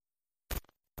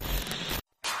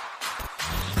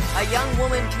A young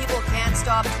woman people can't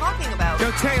stop talking about. Go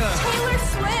Taylor. Taylor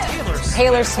Swift.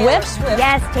 Taylor Swift?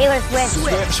 Yes, Taylor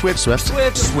Swift.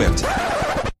 Swift.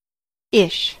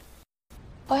 Ish.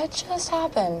 What just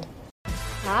happened?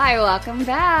 Hi, welcome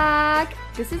back.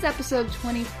 This is episode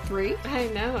 23 I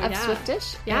know, of yeah.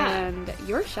 Swiftish. Yeah. And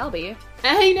you're Shelby.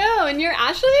 I know, and you're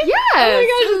Ashley? Yes.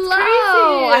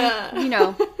 Oh my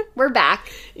gosh, it's crazy. We're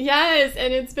back. Yes,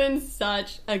 and it's been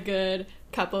such a good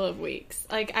couple of weeks.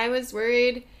 Like, I was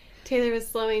worried Taylor was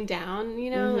slowing down,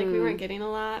 like we weren't getting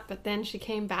a lot, but then she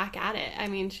came back at it. I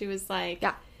mean, she was like,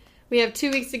 Yeah. We have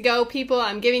 2 weeks to go, people.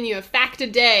 I'm giving you a fact a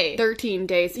day. 13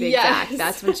 days to be Yes. exact.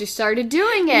 That's when she started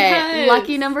doing it. Yes.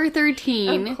 Lucky number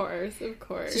 13. Of course.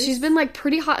 So she's been like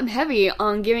pretty hot and heavy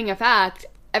on giving a fact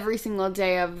every single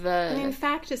day of the... I mean,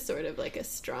 fact is sort of like a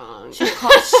strong...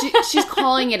 she's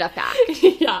calling it a fact.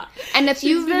 Yeah. And a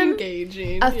few She's of been them...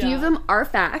 engaging. A few of them are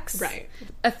facts. Right.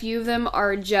 A few of them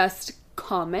are just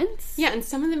comments. Yeah, and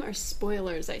some of them are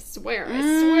spoilers, I swear. I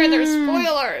swear they're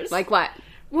spoilers. Like what?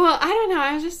 Well, I don't know.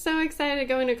 I was just so excited to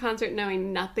go into a concert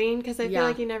knowing nothing because I feel Yeah.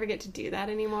 like you never get to do that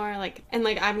anymore. And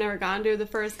I've never gone to the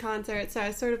first concert, so I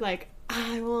was sort of like,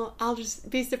 I'll just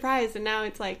be surprised. And now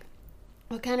it's like,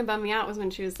 what kind of bummed me out was when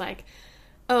she was like,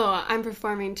 oh, I'm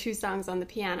performing 2 songs on the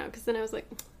piano. Because then I was like,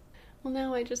 well,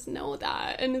 now I just know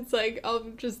that. And it's like, I'll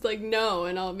just know,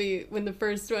 and I'll be, when the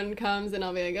first one comes, and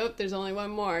I'll be like, oh, there's only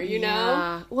one more, you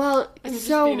know? Well, I'm just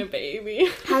so being a baby.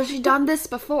 has she done this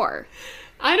before?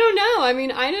 I don't know. I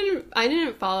mean, I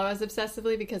didn't follow as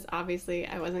obsessively because obviously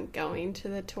I wasn't going to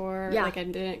the tour. Yeah. Like, I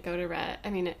didn't go to Red.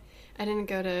 I mean, I didn't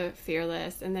go to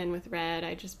Fearless, and then with Red,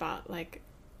 I just bought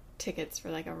tickets for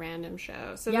a random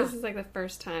show. So Yeah. this is the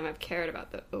first time I've cared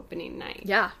about the opening night.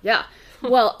 Yeah.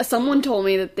 Well, someone told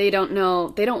me that they don't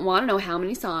want to know how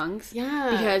many songs.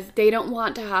 Yeah. Because they don't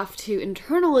want to have to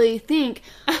internally think,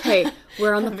 hey,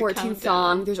 we're on the Have a 14th countdown.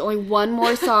 song. There's only one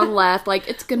more song left.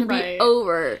 It's going to be Right.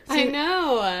 over. So, I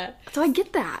know. So I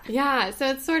get that. Yeah, so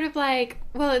it's sort of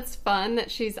it's fun that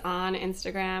she's on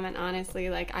Instagram, and honestly,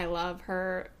 I love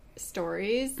her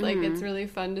stories. It's really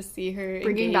fun to see her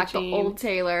Bringing back the engaging. old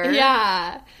Taylor.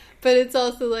 Yeah, but it's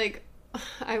also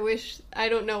I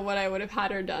don't know what I would have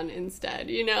had her done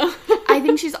instead, I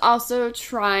think she's also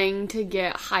trying to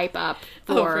get hype up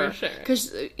for sure.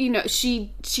 Because,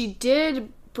 she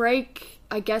did break,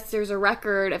 I guess there's a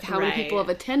record of how many people have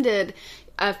attended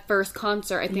a first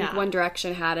concert. I think One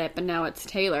Direction had it, but now it's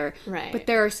Taylor. Right. But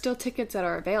there are still tickets that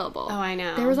are available. Oh, I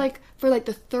know. There was for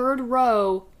the third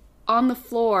row on the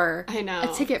floor, I know.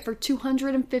 a ticket for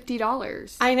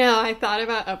 $250. I know. I thought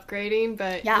about upgrading,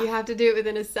 but you have to do it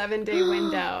within a 7-day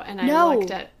window, and I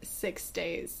looked at 6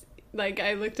 days.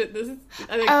 I looked at this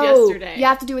yesterday. You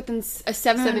have to do it within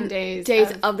 7 days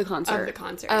of the concert. Of the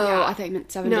concert. Oh, yeah. I thought you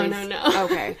meant 7 days. No.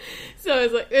 Okay. So I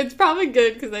was it's probably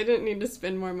good because I didn't need to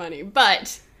spend more money,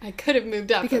 but I could have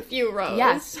moved up a few rows.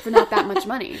 Yes, for not that much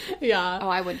money. Yeah. Oh,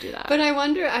 I would do that. But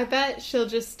I bet she'll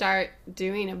just start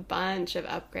doing a bunch of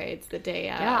upgrades the day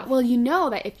of. Yeah, well, you know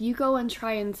that if you go and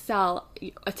try and sell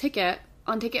a ticket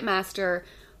on Ticketmaster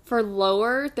for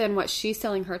lower than what she's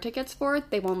selling her tickets for,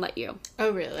 they won't let you. Oh,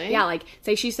 really? Yeah,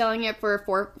 say she's selling it for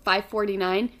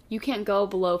 $549, you can't go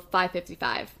below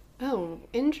 $555. Oh,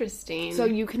 interesting. So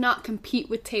you cannot compete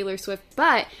with Taylor Swift.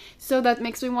 But, so that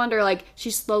makes me wonder,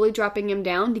 she's slowly dropping him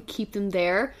down to keep them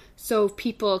there. So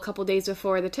people a couple days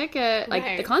before the ticket,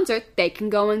 Right. the concert, they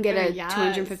can go and get a Yes.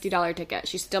 $250 ticket.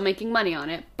 She's still making money on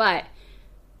it, but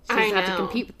she doesn't have to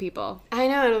compete with people. I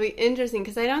know, it'll be interesting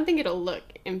because I don't think it'll look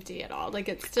empty at all.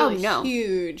 It's still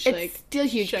huge. It's still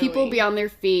huge. showing. People will be on their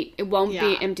feet. It won't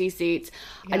be empty seats.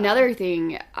 Yeah. Another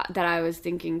thing that I was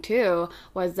thinking too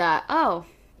was that,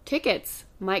 tickets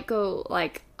might go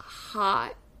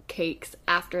hot cakes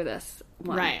after this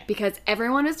one. Right. Because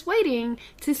everyone is waiting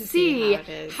to see how it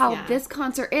is, how this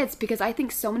concert is. Because I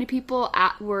think so many people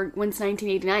went to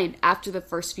 1989 after the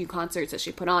first few concerts that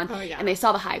she put on. Oh, yeah. And they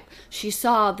saw the hype. She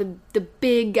saw the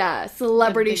big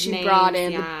celebrities The big she brought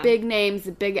in, names, the big names,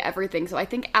 the big everything. So I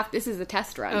think this is a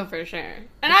test run. Oh, for sure.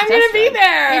 And I'm going to be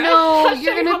there. I know.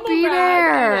 You're Hashtag going to humble be brag.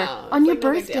 there I know. on your It's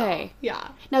no big deal. birthday. Yeah.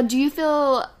 Now, do you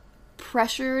feel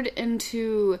pressured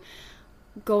into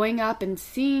going up and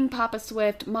seeing Papa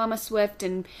Swift, Mama Swift,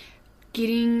 and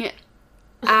getting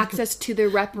access to the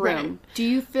rep room? Right. Do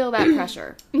you feel that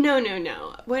pressure? No.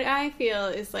 What I feel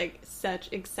is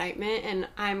such excitement, and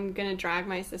I'm gonna drag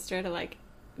my sister to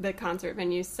the concert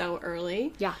venue so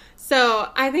early. Yeah. So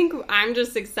I think I'm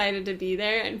just excited to be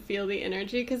there and feel the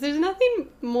energy, because there's nothing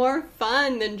more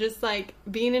fun than just like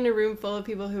being in a room full of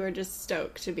people who are just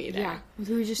stoked to be there. Yeah.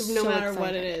 We were just no so matter excited.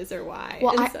 what it is or why.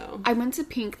 Well, And I went to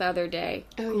Pink the other day.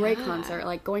 Oh, Great yeah. concert.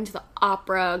 Like going to the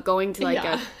opera, going to like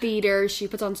Yeah. a theater. She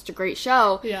puts on such a great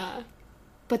show. yeah.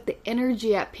 But the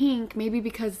energy at Pink, maybe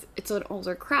because it's an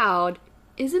older crowd,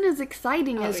 isn't as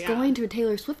exciting as yeah. going to a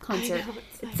Taylor Swift concert. know,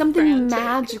 it's like something frantic.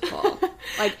 magical.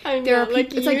 Like I know, there are like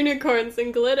people, it's like, unicorns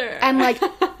and glitter. and like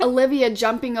Olivia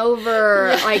jumping over,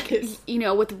 Yes. like, you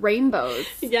know, with rainbows.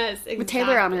 yes, exactly. With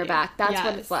Taylor on her back. That's what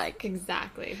Yes, it's like.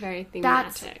 Exactly. Very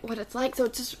thematic. That's what it's like. So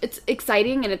it's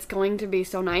exciting, and it's going to be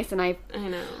so nice. And I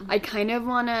know. I kind of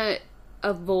want to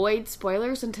avoid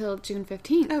spoilers until June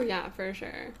 15th. Oh, yeah, for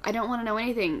sure. I don't want to know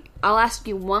anything. I'll ask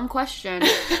you one question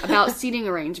about seating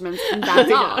arrangements, and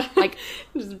that's all. Yeah. Like,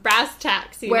 just brass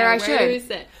tacks, where I do should. we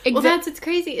sit? Well, that's what's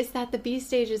crazy is that the B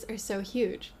stages are so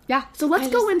huge. yeah. So let's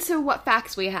go into what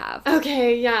facts we have.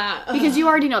 Okay, yeah. Because you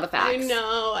already know the facts.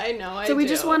 I know. So we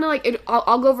just want to like,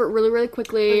 I'll go over it really, really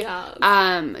quickly.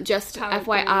 Yeah. Just Power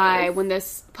FYI, through when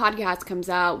this podcast comes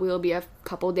out, we will be a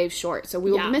couple of days short. So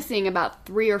we will be missing about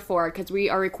 3 or 4 because we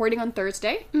are recording on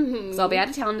Thursday. Mm-hmm. So I'll be out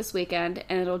of town this weekend,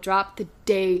 and it'll drop the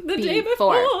day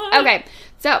before. Okay,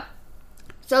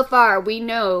 so far we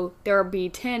know there will be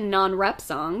 10 non-rep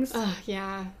songs. Oh,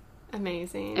 yeah.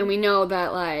 Amazing. And we know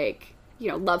that, like, you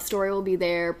know, Love Story will be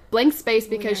there. Blank Space,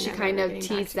 because she kind of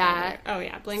teased that. Oh,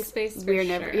 yeah. Blank Space for We're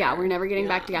never getting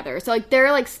back together. So, like, there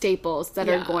are, like, staples that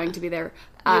are going to be there.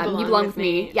 You Belong With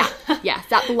Me. Yeah. Yes,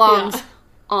 that belongs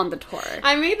on the tour.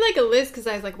 I made, like, a list because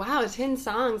I was like, wow, 10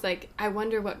 songs. Like, I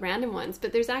wonder what random ones.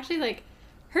 But there's actually, like,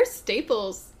 her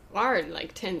staples are,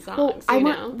 like, 10 songs, you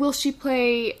know? Will she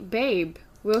play Babe?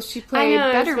 Will she play I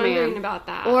know, Better I was Man? wondering about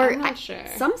that. Or I'm not sure.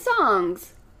 Some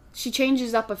songs, she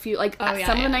changes up a few. Like, some of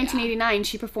the 1989,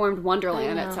 she performed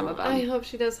Wonderland at some of them. I hope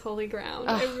she does Holy Ground.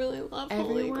 I really love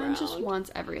Holy Ground. Everyone just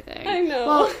wants everything. I know.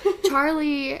 Well,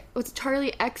 Charlie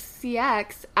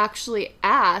XCX actually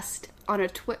asked on a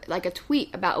tweet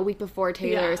about a week before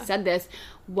Taylor said this,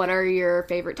 what are your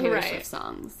favorite Taylor Swift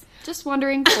songs? Just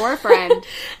wondering for a friend.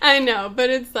 I know,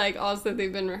 but it's like also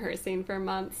they've been rehearsing for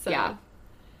months. So. Yeah.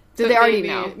 So they already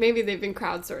know. Maybe they've been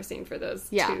crowdsourcing for those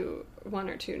 1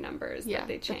 or 2 numbers that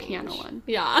they changed. The piano one.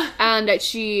 Yeah. And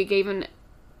she gave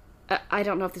I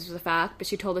don't know if this was a fact, but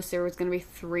she told us there was going to be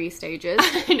 3 stages.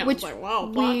 I know. Which like, wow,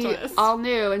 plot we twist. all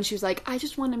knew. And she was like, I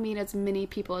just want to meet as many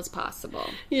people as possible.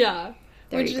 Yeah.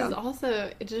 Which you is go. also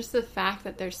just the fact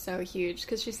that they're so huge.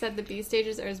 Because she said the B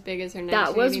stages are as big as her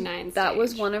 1989 stage. That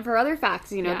was one of her other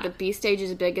facts. You know, the B stage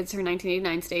is as big as her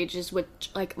 1989 stages,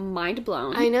 which, like, mind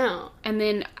blown. I know. And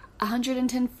then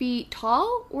 110 feet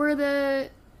tall were the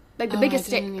biggest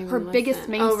stage, her biggest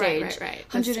main stage. Right.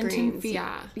 110 feet.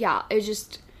 Yeah. It was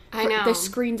just, I know. The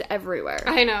screens everywhere.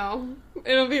 I know.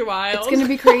 It'll be wild. It's gonna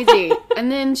be crazy.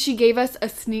 And then she gave us a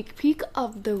sneak peek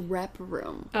of the rep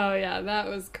room. Oh yeah, that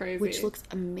was crazy. Which looks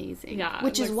amazing. Yeah.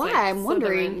 Which is why like I'm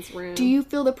wondering, do you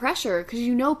feel the pressure? Because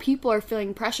you know people are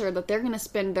feeling pressure that they're gonna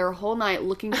spend their whole night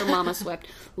looking for Mama Swift,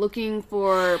 looking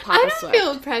for Papa Swift. I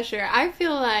don't feel pressure. I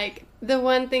feel like the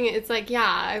one thing, it's like, yeah,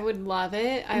 I would love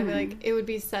it. I would like, it would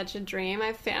be such a dream.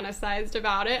 I fantasized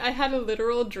about it. I had a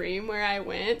literal dream where I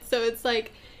went. So it's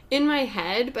like in my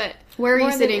head, but where are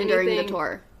you sitting during the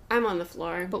tour? I'm on the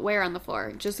floor. But where on the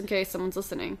floor? Just in case someone's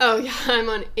listening. Oh, yeah. I'm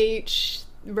on H,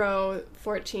 row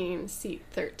 14, seat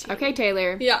 13. Okay,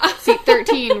 Taylor. Yeah. Seat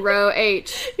 13, row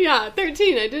H. Yeah,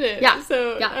 13. I did it. Yeah.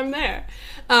 So yeah. I'm there.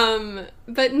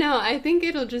 But no, I think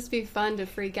it'll just be fun to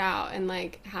freak out and,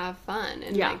 like, have fun.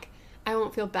 And, like, I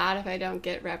won't feel bad if I don't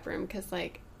get rep room because,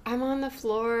 like, I'm on the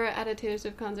floor at a Taylor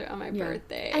Swift concert on my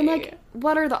birthday. And, like,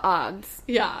 what are the odds?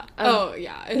 Yeah.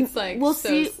 Yeah. It's, like,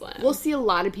 slim. We'll see a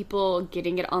lot of people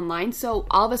getting it online, so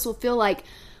all of us will feel like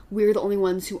we're the only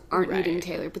ones who aren't meeting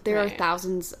Taylor. But there are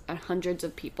thousands and hundreds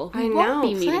of people who won't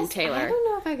be meeting Taylor. I don't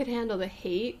know if I could handle the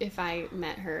hate if I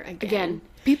met her again.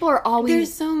 People are always... They're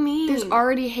so mean. There's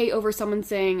already hate over someone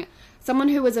saying... Someone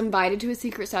who was invited to a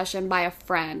secret session by a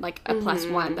friend, like a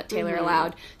 +1 that Taylor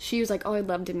allowed, she was like, oh, I'd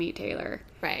love to meet Taylor.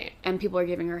 Right. And people are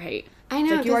giving her hate. I know.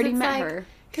 It's like, you already met her.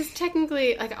 Because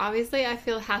technically, like, obviously I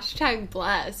feel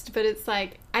 #blessed, but it's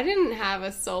like, I didn't have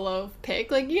a solo pick.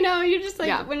 Like, you know, you're just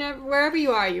like, wherever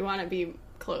you are, you want to be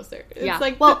closer. It's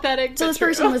like pathetic, so but this true.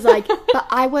 person was like, but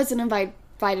I wasn't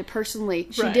invited personally.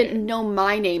 She didn't know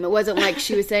my name. It wasn't like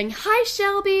she was saying, hi,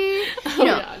 Shelby. You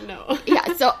know. Yeah, no.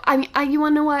 Yeah, so, I mean, you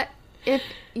want to know what? If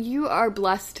you are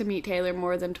blessed to meet Taylor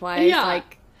more than twice,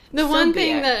 like... The one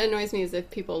thing that annoys me is if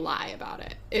people lie about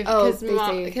it. Because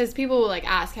people will, like,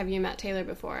 ask, have you met Taylor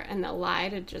before? And they'll lie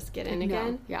to just get in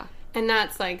again. Yeah. And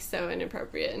that's, like, so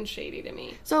inappropriate and shady to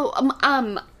me. So,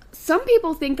 some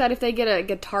people think that if they get a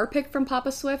guitar pick from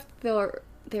Papa Swift,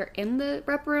 they're in the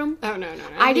rep room. Oh, no.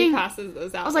 He passes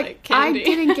those out. I was like candy. I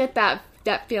didn't get that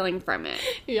feeling from it.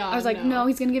 Yeah, I was like, no,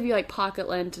 he's gonna give you like pocket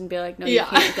lint and be like, no, you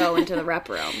can't go into the rep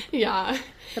room. Yeah.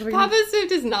 Papa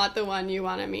Swift is not the one you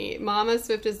want to meet. Mama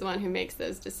Swift is the one who makes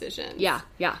those decisions. Yeah.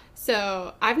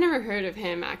 So I've never heard of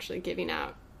him actually giving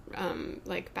out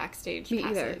like backstage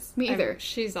passes. Me either.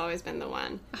 She's always been the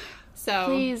one. So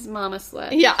please, Mama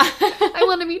Swift. Yeah. I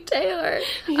want to meet Taylor.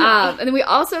 Yeah. And then we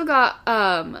also got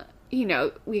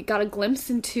we got a glimpse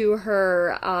into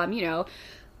her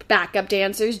backup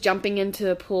dancers jumping into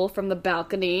the pool from the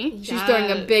balcony. Yes. She's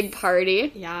throwing a big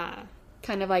party. Yeah.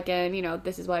 Kind of like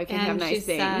this is why we can't have nice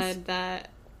things. And she said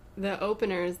that the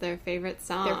opener is their favorite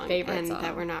song.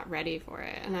 That we're not ready for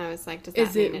it. And I was like, does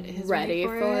that mean it is ready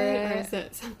for it? Or is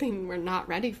it something we're not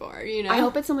ready for, I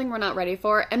hope it's something we're not ready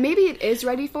for. And maybe it is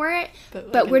ready for it,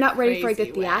 but we're not ready for like,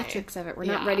 the theatrics of it. We're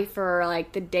not ready for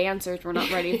like the dancers. We're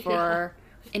not ready for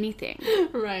anything.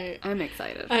 Right. I'm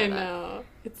excited for I know.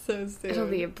 It's so soon. It'll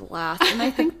be a blast. And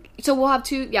I think so we'll have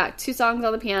two songs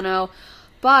on the piano.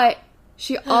 But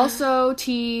she also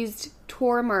teased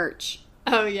tour merch.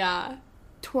 Oh yeah.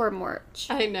 Tour merch.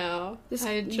 I know.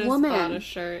 I just bought a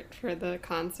shirt for the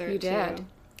concert. You did. Too.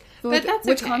 But that's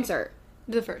Which concert?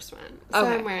 The first one. So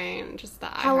I'm wearing just the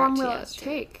How long will it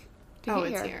take?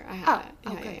 It's here. I have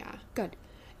it. Yeah. Good.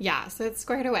 Yeah, so it's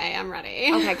squared away. I'm ready.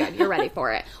 Okay, good. You're ready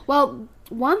for it. Well,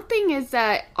 one thing is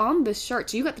that on the shirt,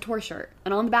 so you got the tour shirt,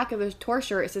 and on the back of the tour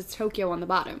shirt, it says Tokyo on the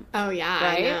bottom. Oh, yeah,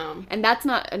 right? I know. And that's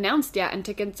not announced yet, and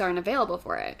tickets aren't available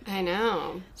for it. I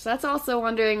know. So that's also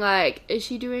wondering, like, is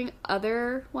she doing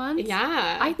other ones?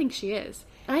 Yeah. I think she is.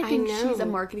 And I think she's a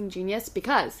marketing genius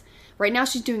because right now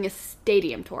she's doing a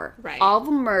stadium tour. Right. All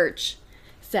the merch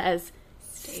says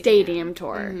stadium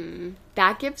tour. Mm-hmm.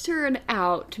 That gives her an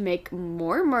out to make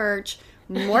more merch,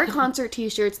 more concert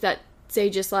t-shirts that say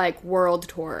just like world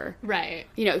tour. Right.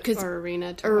 Because or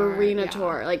arena tour.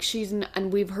 Tour. Like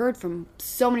and we've heard from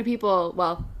so many people,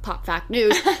 well, Pop Fact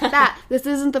News, that this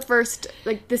isn't the first,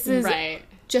 like this is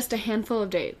just a handful of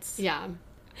dates. Yeah.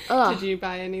 Ugh. Did you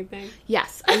buy anything?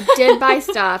 Yes, I did buy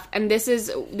stuff, and this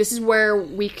is where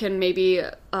we can maybe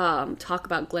talk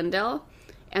about Glendale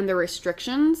and the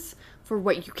restrictions for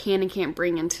what you can and can't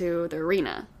bring into the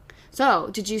arena. So,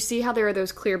 did you see how there are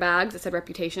those clear bags that said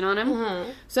Reputation on them? Uh-huh.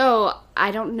 So,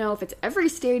 I don't know if it's every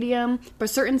stadium, but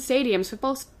certain stadiums,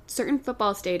 certain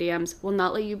football stadiums will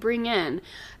not let you bring in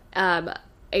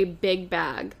a big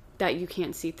bag that you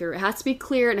can't see through. It has to be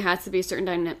clear and it has to be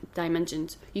certain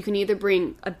dimensions. You can either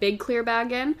bring a big clear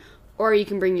bag in, or you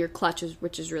can bring your clutches,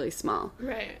 which is really small.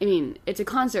 Right. I mean, it's a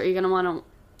concert. You're going to want to...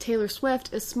 Taylor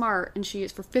Swift is smart, and she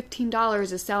is, for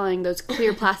 $15, is selling those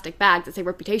clear plastic bags that say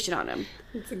Reputation on them.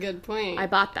 That's a good point. I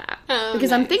bought that. Because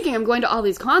nice. I'm thinking I'm going to all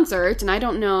these concerts, and I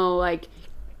don't know, like...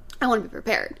 I want to be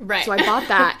prepared. Right. So I bought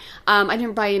that. I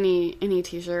didn't buy any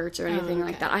t-shirts or anything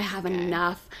like that. I have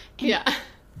enough. And yeah.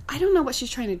 I don't know what she's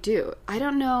trying to do. I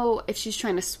don't know if she's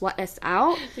trying to sweat us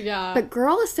out. Yeah. But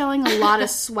girl is selling a lot of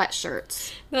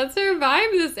sweatshirts. That's her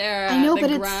vibe this era. I know,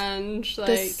 but grunge, it's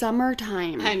the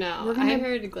summertime. I know. I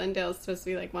heard Glendale's supposed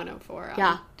to be like 104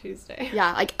 on Tuesday.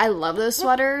 Yeah, like I love those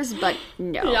sweaters, but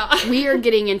no. Yeah. We are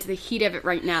getting into the heat of it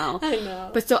right now. I know.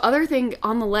 But so other thing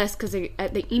on the list, because they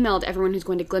emailed everyone who's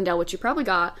going to Glendale, which you probably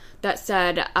got, that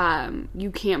said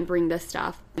you can't bring this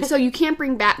stuff. So you can't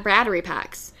bring battery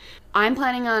packs. I'm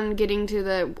planning on getting to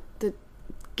the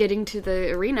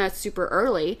arena super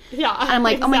early. Yeah, and I'm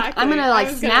like, exactly. I'm gonna like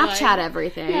Snapchat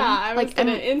everything. Yeah, I was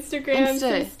gonna Instagram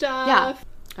some stuff. Yeah.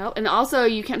 Oh, and also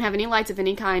you can't have any lights of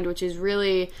any kind, which is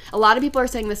really... A lot of people are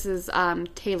saying this is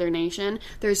Taylor Nation.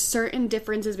 There's certain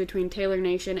differences between Taylor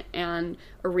Nation and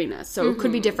arena, so it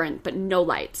could be different, but no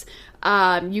lights.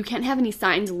 You can't have any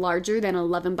signs larger than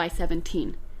 11 by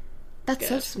 17. That's good.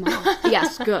 So small.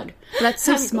 Yes, good. That's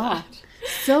so small. Glad.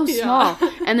 So small.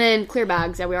 And then clear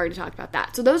bags, we already talked about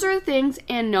that. So those are the things,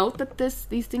 and note that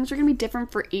these things are going to be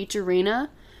different for each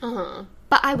arena. Uh-huh.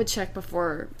 But I would check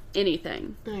before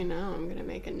anything. I know. I'm going to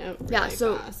make a note really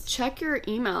fast. Check your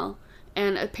email.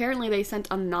 And apparently they sent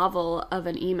a novel of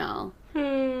an email.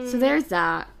 So there's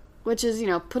that. Which is,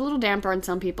 put a little damper on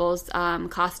some people's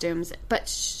costumes. But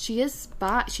she is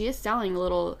selling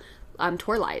little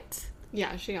tour lights.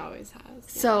 Yeah, she always has.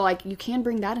 Yeah. So, you can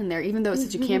bring that in there, even though it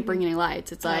says you can't bring any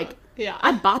lights. It's yeah.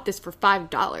 I bought this for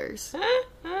 $5.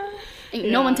 Ain't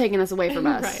no one taking this away from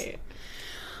us. Right.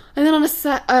 And then on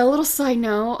a little side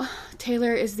note,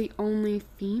 Taylor is the only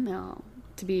female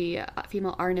to be a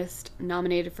female artist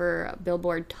nominated for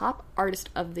Billboard Top Artist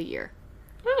of the Year.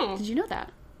 Oh. Did you know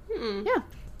that? Mm-mm. Yeah.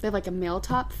 They have like a male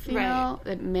top female,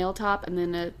 a male top, and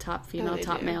then a top female,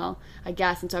 top male, I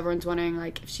guess. And so everyone's wondering,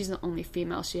 like, if she's the only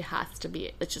female, she has to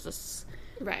be, it's just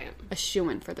a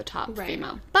shoo-in for the top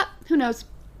female. But who knows?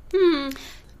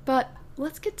 But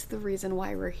let's get to the reason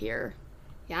why we're here.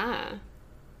 Yeah.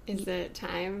 Is it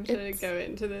time to go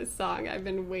into this song I've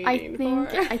been waiting for?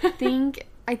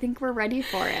 I think we're ready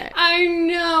for it. I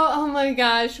know. Oh my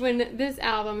gosh. When this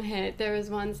album hit, there was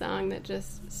one song that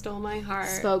just stole my heart.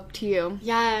 Spoke to you.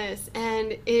 Yes.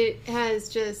 And it has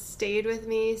just stayed with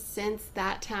me since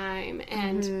that time.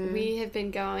 And we have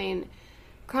been going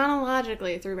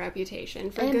chronologically through Reputation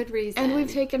for good reason. And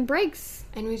we've taken breaks.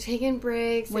 When we've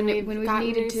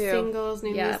gotten new singles,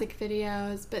 new music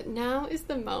videos. But now is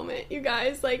the moment, you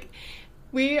guys. Like,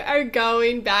 we are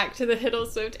going back to the Hiddle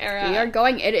Swift era. We are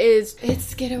going.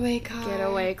 It's Getaway Car.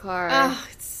 Getaway Car. Oh,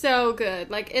 it's so good.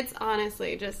 Like, it's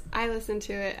honestly just, I listen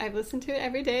to it. I've listened to it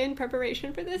every day in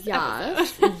preparation for this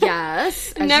episode.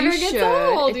 Yes. It never gets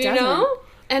old, you know?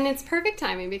 And it's perfect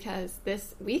timing because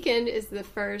this weekend is the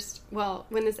first, well,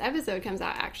 when this episode comes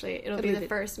out, actually, it'll be the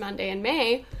first Monday in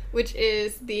May, which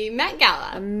is the Met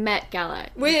Gala. The Met Gala,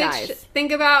 which, guys.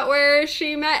 Think about where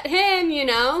she met him, you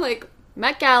know? Like,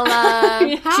 Met Gala.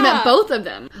 Yeah. She met both of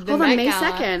them. Hold on, Met May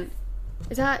Gala. 2nd.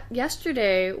 Is that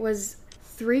yesterday was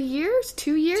 3 years?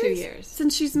 2 years? 2 years.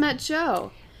 Since she's met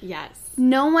Joe. Yes.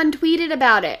 No one tweeted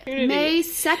about it. May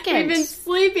 2nd. We've been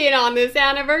sleeping on this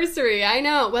anniversary. I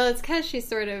know. Well, it's because she's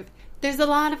sort of... There's a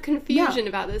lot of confusion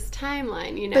about this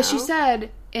timeline, you know? But she said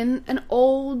in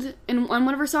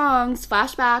one of her songs,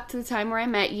 flashback to the time where I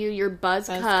met you, your buzz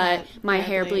cut, my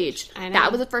hair bleached. I know.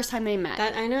 That was the first time they met.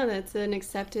 I know. That's an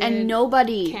accepted and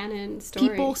nobody, canon story.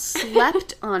 People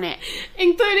slept on it.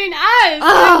 Including us.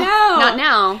 I know. Not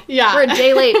now. Yeah. We're a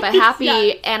day late, but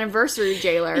happy anniversary,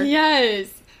 Jailer.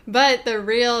 Yes. But the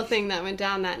real thing that went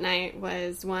down that night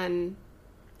was one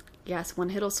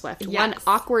Hiddle Swift. Yes. One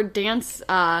awkward dance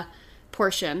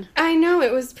portion. I know,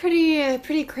 it was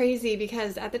pretty crazy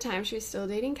because at the time she was still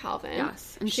dating Calvin.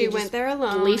 Yes. And she went there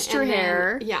alone. Bleached her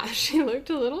hair. Yeah, she looked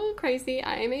a little crazy,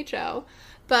 IMHO.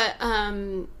 But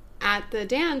at the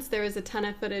dance, there was a ton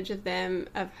of footage of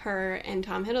her and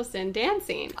Tom Hiddleston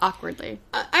dancing. Awkwardly.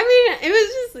 I mean, it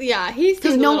was just, he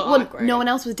seemed a little awkward. No one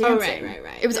else was dancing. Oh,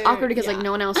 right. It was awkward because, no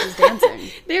one else was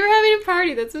dancing. They were having a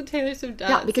party. That's what Taylor Swift does.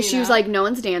 Yeah, because she was like, no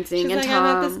one's dancing. She's and like, Tom...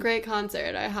 I'm at this great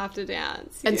concert. I have to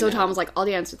dance. And so Tom was like, I'll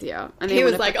dance with you. And he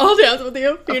was like, I'll dance with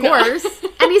you. Of course.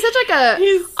 And he's such like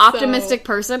a optimistic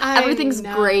person. Everything's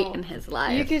great in his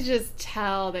life. You could just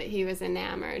tell that he was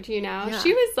enamored, you know? Yeah.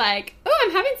 She was like, oh,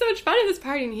 I'm having so much fun at this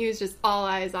party. And he was just all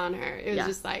eyes on her. It was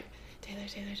just like,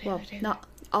 Taylor. No,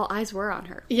 all eyes were on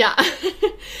her. Yeah.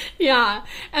 Yeah.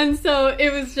 And so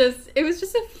it was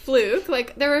just a fluke.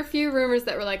 Like, there were a few rumors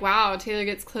that were like, wow, Taylor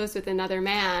gets close with another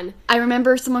man. I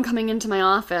remember someone coming into my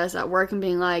office at work and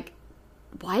being like,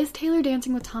 why is Taylor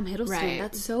dancing with Tom Hiddleston? Right.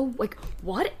 That's so, like,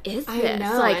 what is this? I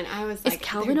know. Like, and I was like, is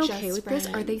Calvin okay with this?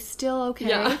 Are they still okay?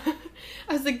 Yeah.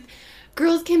 I was like,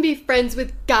 girls can be friends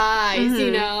with guys,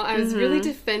 you know? I was really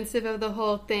defensive of the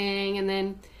whole thing. And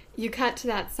then you cut to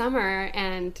that summer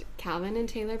and Calvin and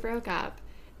Taylor broke up.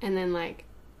 And then,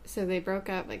 so they broke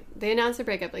up, they announced a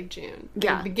breakup, June.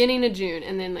 Yeah. Beginning of June.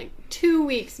 And then, 2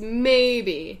 weeks,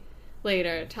 maybe,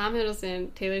 later, Tom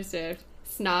Hiddleston, Taylor Swift,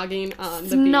 snogging on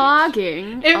the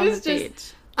beach. It was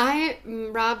just...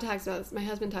 Rob talks about this, my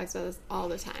husband talks about this all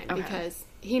the time, because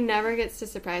he never gets to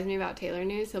surprise me about Taylor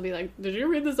news. He'll be like, did you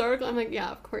read this article? I'm like, yeah,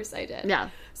 of course I did. Yeah.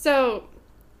 So,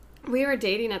 we were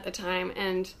dating at the time,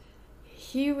 and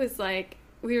he was like,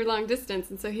 we were long distance,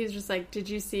 and so he was just like, did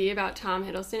you see about Tom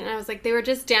Hiddleston? And I was like, they were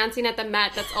just dancing at the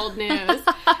Met, that's old news.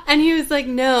 And he was like,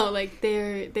 no,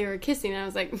 they were kissing. And I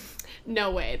was like,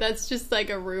 no way, that's just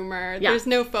a rumor. Yeah. There's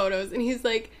no photos. And he's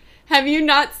like, have you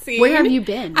not seen? Where have you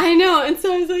been? I know. And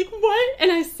so I was like, what?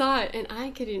 And I saw it, and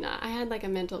I kid you not, I had a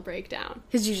mental breakdown.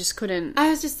 Because you just couldn't... I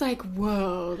was just like,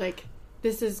 whoa,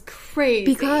 this is crazy.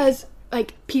 Because,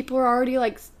 people are already,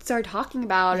 started talking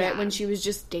about it when she was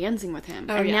just dancing with him.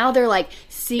 And now they're,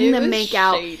 seeing them make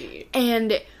out. Shady.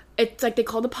 And it's they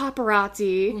call the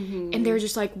paparazzi, and they're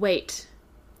just like, wait,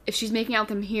 if she's making out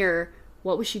with him here,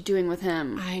 what was she doing with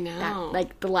him? I know.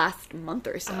 The last month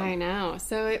or so. I know.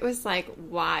 So it was,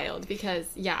 wild because,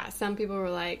 some people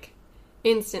were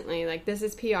instantly, this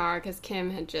is PR because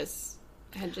Kim had just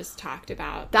talked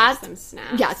about some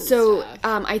snaps. Yeah, so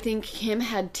I think Kim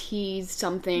had teased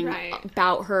something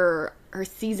about her her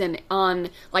season on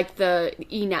like the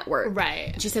E Network.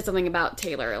 Right. She said something about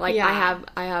Taylor. Like Yeah.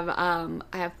 I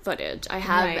have footage. I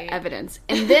have evidence.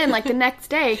 And then like the next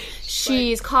day,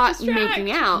 she's caught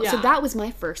making out. Yeah. So that was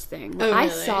my first thing. When I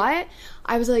saw it,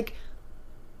 I was like,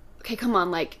 okay, come on,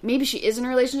 like, maybe she is in a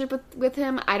relationship with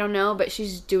him, I don't know, but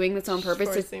she's doing this on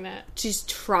purpose. She's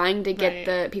trying to get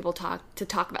the people to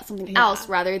talk about something else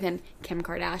rather than Kim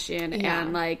Kardashian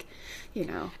and, like, you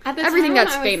know, everything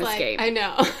that's famous game. I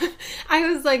know.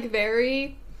 I was, like,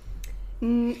 very...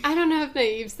 I don't know if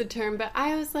naive's the term, but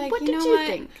I was like, what you know did you what?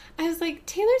 think? I was like,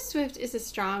 Taylor Swift is a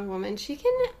strong woman. She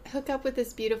can hook up with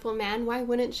this beautiful man. Why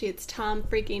wouldn't she? It's Tom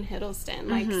freaking Hiddleston.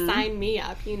 Like, sign me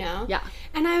up, you know? Yeah.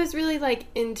 And I was really, like,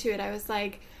 into it. I was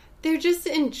like, they're just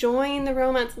enjoying the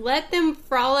romance. Let them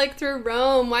frolic through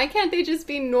Rome. Why can't they just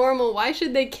be normal? Why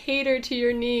should they cater to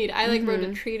your need? I, like, wrote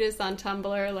a treatise on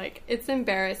Tumblr. Like, it's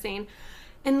embarrassing.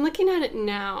 And looking at it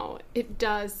now, it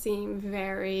does seem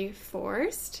very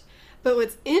forced. But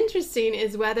what's interesting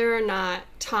is whether or not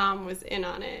Tom was in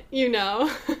on it, you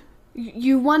know?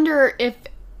 You wonder if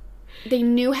they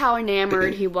knew how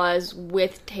enamored he was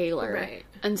with Taylor. Right.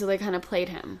 And so they kind of played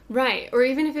him. Right. Or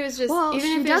even if it was just... Well, even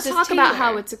she if does it was talk just about Taylor.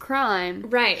 how it's a crime.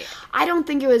 Right. I don't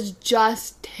think it was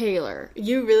just Taylor.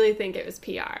 You really think it was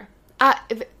PR?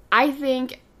 I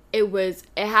think it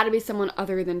had to be someone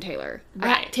other than Taylor.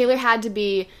 Right. Taylor had to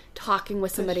be talking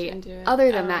with somebody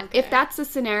other than that. Okay. If that's the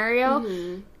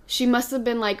scenario... She must have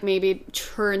been like, maybe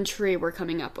her and Tree were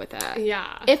coming up with it.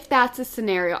 Yeah. If that's a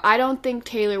scenario, I don't think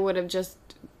Taylor would have just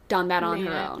done that on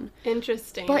her own.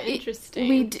 Interesting. But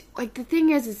interesting. like, the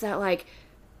thing is that, like,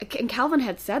 and Calvin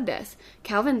had said this.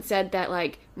 Calvin said that,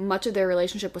 like, much of their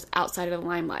relationship was outside of the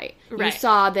limelight. Right. You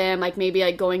saw them, like, maybe,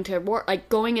 like, going to work, like,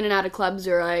 going in and out of clubs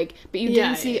or, like, but you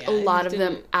didn't see a lot of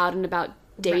them out and about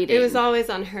dating. Right. It was always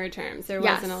on her terms. There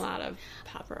wasn't a lot of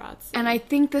paparazzi. And I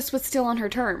think this was still on her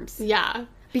terms. Yeah.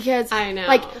 Because, I know.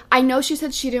 like, I know she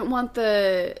said she didn't want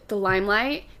the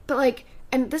limelight, but, like,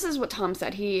 and this is what Tom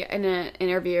said. He, in an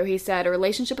interview, he said, a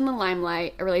relationship in the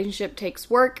limelight, a relationship takes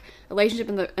work, a relationship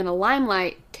in the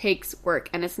limelight takes work,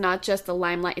 and it's not just the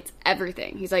limelight, it's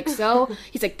everything. He's like,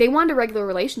 he's like, they wanted a regular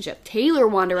relationship. Taylor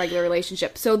wanted a regular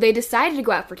relationship, so they decided to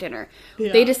go out for dinner.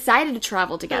 Yeah. They decided to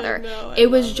travel together.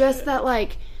 It was just that,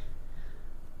 like,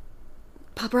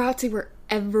 paparazzi were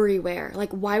everywhere. Like,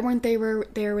 why weren't they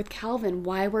there with Calvin?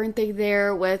 Why weren't they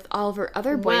there with all of her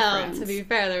other boyfriends? Well, to be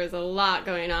fair, there was a lot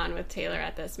going on with Taylor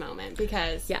at this moment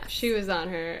because she was on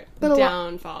her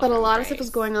downfall. But a lot of stuff was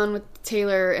going on with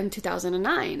Taylor in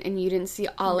 2009, and you didn't see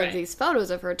all of these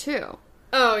photos of her, too.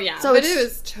 Oh, yeah. So but it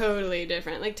was totally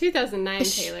different. Like, 2009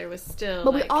 Taylor was still,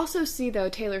 But we also see, though,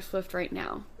 Taylor Swift right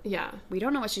now. Yeah. We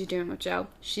don't know what she's doing with Joe.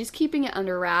 She's keeping it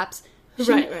under wraps.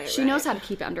 She knows how to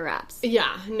keep it under wraps.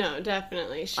 Yeah, no,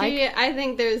 definitely. I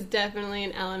think there's definitely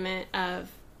an element of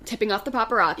tipping off the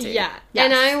paparazzi. Yeah. Yes.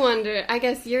 And I wonder, I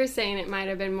guess you're saying it might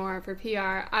have been more for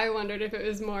PR. I wondered if it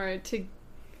was more to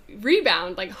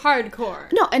rebound, like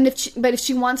hardcore. No, and if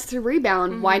she wants to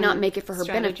rebound, why not make it for her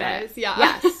benefit? Yeah.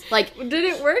 Yes. Like, did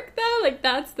it work though? Like,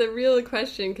 that's the real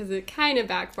question, because it kind of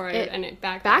backfired, and it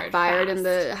backfired in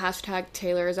the hashtag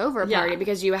Taylor is over party,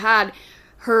 because you had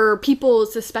her people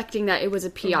suspecting that it was a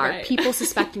PR, people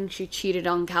suspecting she cheated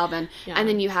on Calvin, and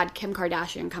then you had Kim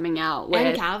Kardashian coming out with...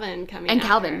 And Calvin coming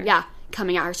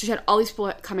at her. So she had all these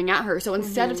people coming at her. So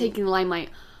instead of taking the limelight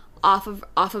off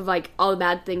of like all the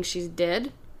bad things she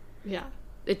did,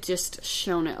 it just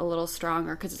shown it a little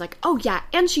stronger, because it's like, oh yeah,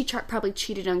 and she probably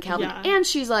cheated on Calvin, and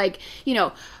she's like, you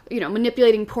know,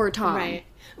 manipulating poor Tom. Right.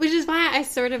 Which is why I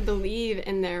sort of believe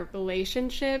in their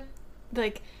relationship.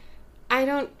 Like, I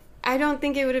don't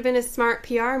think it would have been a smart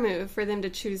PR move for them to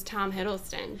choose Tom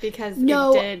Hiddleston, because it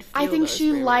did fuel I think those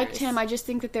she rumors. liked him. I just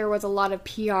think that there was a lot of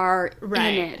PR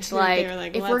in it. Like, they were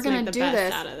like, if we're going to do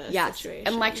this, situation.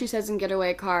 And like she says in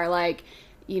Getaway Car, like,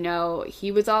 you know,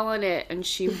 he was all in it and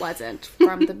she wasn't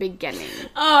from the beginning.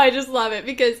 Oh, I just love it,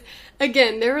 because,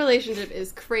 again, their relationship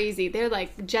is crazy. They're,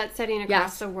 like, jet-setting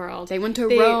across the world. They went to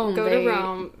Rome. Go to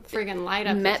Rome, friggin' light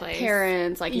up the place. Met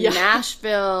parents, like,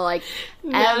 Nashville, like,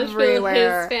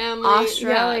 everywhere. His family.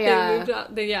 Australia. Yeah, they moved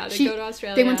up. They go to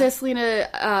Australia. They went to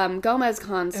Selena Gomez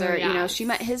concert. You know, she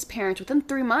met his parents within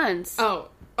 3 months. Oh,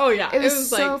 yeah. It was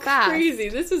so like, fast. Crazy.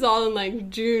 This was all in, like,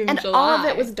 June, and July. all of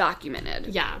it was documented.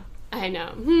 Yeah. I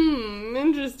know.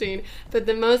 Interesting. But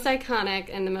the most iconic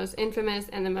and the most infamous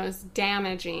and the most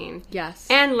damaging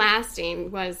and lasting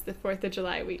was the 4th of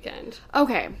July weekend.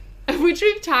 Okay. Which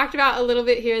we've talked about a little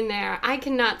bit here and there. I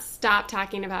cannot stop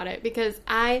talking about it because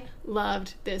I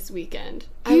loved this weekend.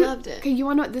 I loved it. Okay, you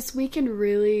want to know what? This weekend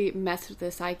really messed with the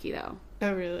psyche, though.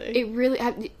 Oh, really? It really...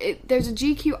 there's a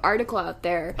GQ article out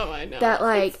there. Oh, I know. That,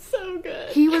 like... It's so good.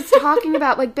 He was talking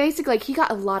about, like, basically, like, he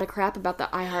got a lot of crap about the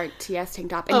I Heart TS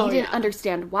tank top. And he didn't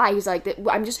understand why. He was like,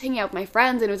 I'm just hanging out with my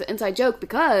friends, and it was an inside joke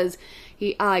because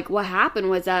he, like, what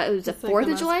happened was that it was a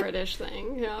 4th of July... British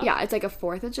thing, yeah. Yeah, it's like a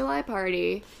 4th of July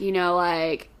party. You know,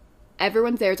 like...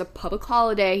 Everyone's there. It's a public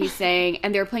holiday, he's saying.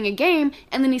 And they were playing a game,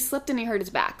 and then he slipped and he hurt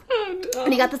his back. Oh, no.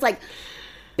 And he got this, like...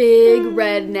 big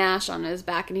red nash on his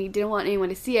back, and he didn't want anyone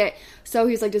to see it. So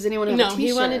he's like, "Does anyone have a t-shirt?" No,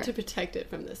 he wanted to protect it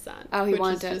from the sun. Oh, he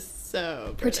wanted to just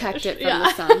so protect British. it from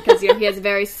the sun because he has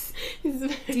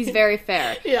he's very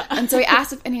fair. Yeah. And so he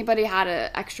asked if anybody had an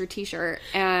extra t-shirt,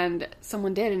 and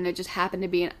someone did, and it just happened to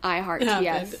be an I Heart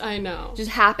TS. I know,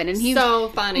 just happened, and he's so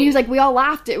funny. He was like, we all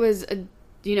laughed. It was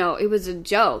it was a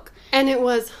joke, and it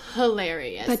was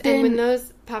hilarious. But then, and when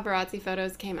those paparazzi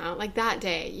photos came out, like that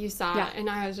day, you saw it, and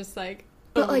I was just like,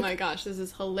 oh, like, my gosh, this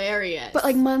is hilarious. But,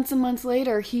 like, months and months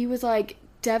later, he was, like,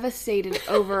 devastated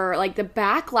over, like, the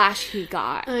backlash he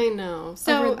got. I know.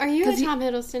 So, are you a Tom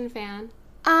Hiddleston fan?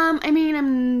 I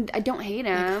mean, I don't hate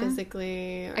him. Like,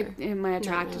 physically? Am I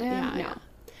attracted to him? Yeah.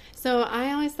 So,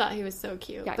 I always thought he was so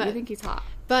cute. Yeah, you think he's hot.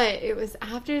 But it was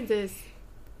after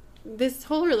this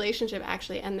whole relationship,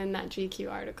 actually, and then that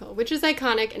GQ article, which is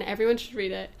iconic, and everyone should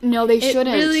read it. No, they shouldn't.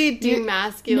 It really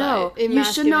demasculated. No, you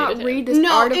should not read this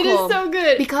article. No, it is so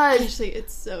good. Because... Actually,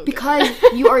 it's so good. Because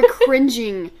you are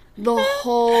cringing the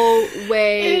whole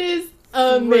way. It is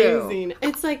amazing.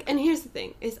 It's like, and here's the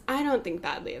thing, is I don't think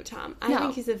badly of Tom. I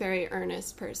think he's a very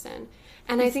earnest person.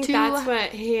 And I think that's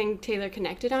what he and Taylor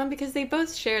connected on, because they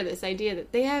both share this idea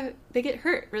that they get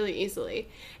hurt really easily.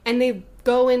 And they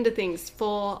go into things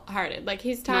full-hearted. Like,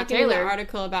 he's talking in the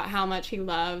article about how much he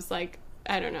loves, like,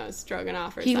 I don't know,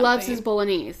 Stroganoff or something. He loves his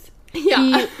bolognese.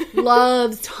 Yeah. He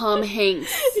loves Tom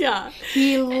Hanks. Yeah.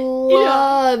 He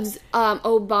loves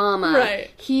Obama.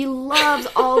 Right. He loves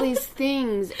all these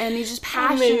things, and he's just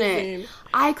passionate. Amazing.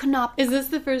 I could not... Is this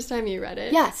the first time you read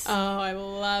it? Yes. Oh, I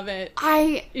love it.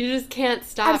 You just can't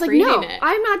stop I was like, reading no, it.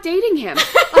 I'm not dating him.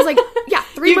 I was like, yeah,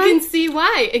 3 months... You can see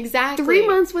why, exactly. 3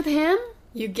 months with him,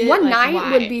 you get one like, night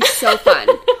why. would be so fun.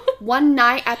 One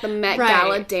night at the Met Right.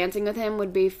 Gala dancing with him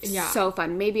would be so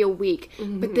fun. Maybe a week.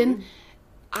 Mm-hmm. But then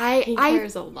he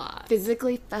cares a lot.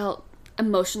 Physically felt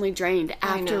emotionally drained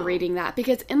after reading that,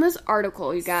 because in this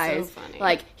article, you guys, so funny.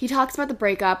 Like, he talks about the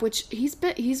breakup, which he's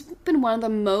been one of the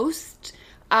most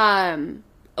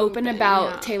open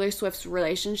about Taylor Swift's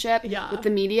relationship with the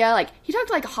media. Like, he talked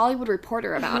to, like, a Hollywood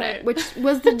Reporter about it, which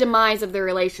was the demise of their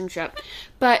relationship.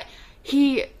 But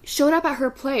he showed up at her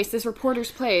place, this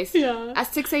reporter's place, at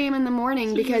 6 a.m. in the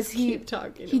morning because he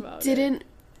didn't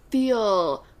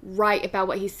feel right about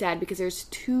what he said, because there's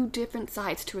two different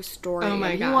sides to a story. Oh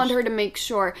my gosh. He wanted her to make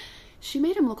sure. She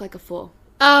made him look like a fool.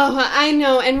 Oh, I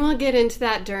know, and we'll get into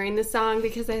that during the song,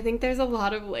 because I think there's a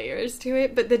lot of layers to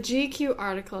it, but the GQ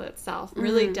article itself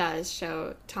really does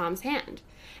show Tom's hand.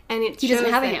 And he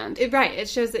doesn't have a hand. It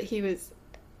shows that he was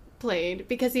played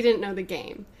because he didn't know the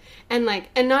game. And, like,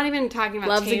 and not even talking about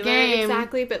Loves Taylor the game.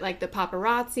 exactly, but, like, the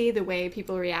paparazzi, the way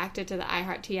people reacted to the I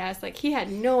Heart TS, like, he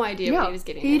had no idea what he was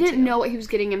getting into. He didn't know what he was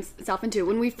getting himself into.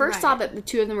 When we first saw that the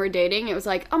two of them were dating, it was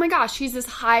like, oh my gosh, he's this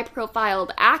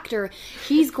high-profiled actor.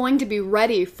 He's going to be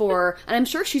ready for, and I'm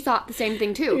sure she thought the same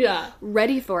thing, too. Yeah.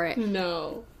 Ready for it.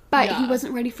 No. But he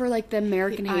wasn't ready for, like, the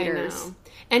American haters. I know.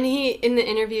 And he, in the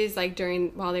interviews, like,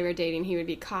 while they were dating, he would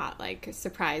be caught, like,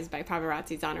 surprised by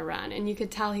paparazzis on a run. And you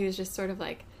could tell he was just sort of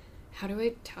like, how do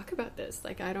I talk about this?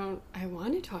 Like, I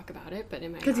want to talk about it, but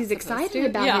am I Because he's excited to?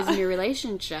 about his new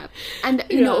relationship. And,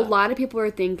 you know, a lot of people are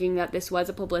thinking that this was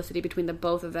a publicity between the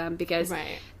both of them, because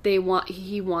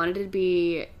he wanted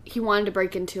to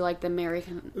break into, like, the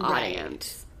American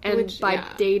audience. And by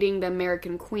dating the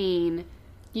American queen,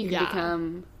 you can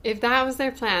become... If that was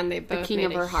their plan, they both king made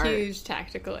of her a heart. Huge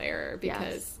tactical error,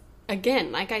 because,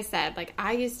 again, like I said, like,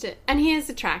 I used to... And he is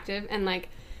attractive, and, like...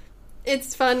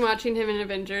 It's fun watching him in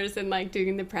Avengers and, like,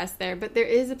 doing the press there, but there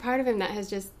is a part of him that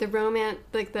has just the romance,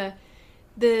 like,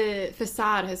 the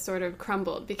facade has sort of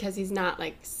crumbled because he's not,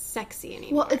 like, sexy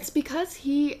anymore. Well, it's because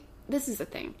this is the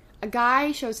thing. A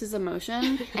guy shows his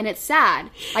emotion, and it's sad.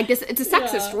 Like, this, it's a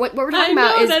sexist. What we're talking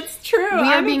about is... that's true.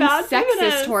 We are being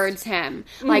sexist towards him.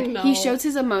 Like, he shows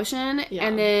his emotion,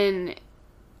 and then...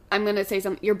 I'm going to say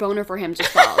something. Your boner for him just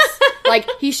falls. Like,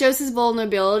 he shows his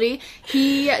vulnerability.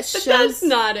 But that's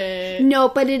not it. No,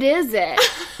 but it is it.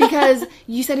 Because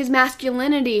you said his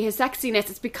masculinity, his sexiness.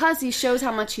 It's because he shows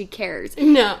how much he cares.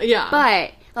 No, yeah.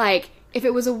 But, like, if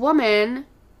it was a woman...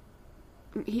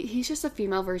 He's just a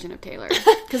female version of Taylor.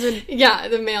 Yeah,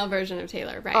 the male version of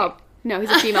Taylor, right. Oh, no,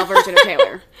 he's a female version of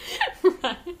Taylor.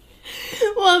 Right.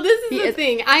 Well, this is the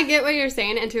thing. I get what you're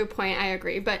saying, and to a point, I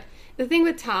agree. But the thing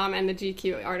with Tom and the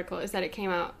GQ article is that it came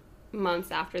out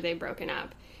months after they'd broken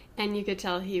up. And you could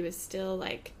tell he was still,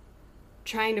 like,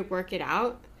 trying to work it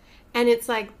out. And it's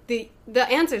like, the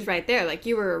answer's right there. Like,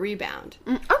 you were a rebound.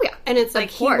 Oh, yeah. And it's like,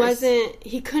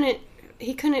 he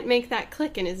couldn't make that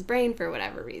click in his brain for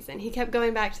whatever reason. He kept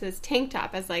going back to this tank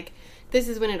top as, like, this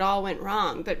is when it all went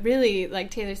wrong. But really,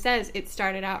 like Taylor says, it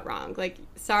started out wrong. Like,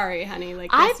 sorry, honey. Like,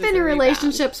 I've been in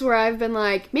relationships where I've been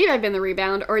like, maybe I've been the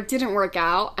rebound, or it didn't work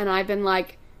out, and I've been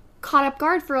like, caught up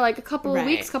guard for like a couple of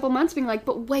weeks, couple months, being like,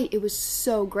 but wait, it was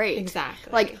so great.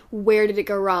 Exactly. Like, where did it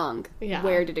go wrong? Yeah.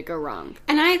 Where did it go wrong?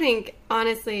 And I think,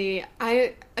 honestly,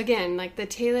 again, like, the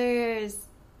Taylor's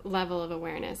level of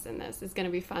awareness in this is going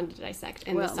to be fun to dissect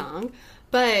in the song.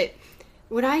 But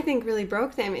what I think really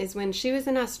broke them is when she was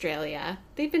in Australia.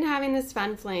 They've been having this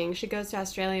fun fling. She goes to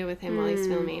Australia with him while he's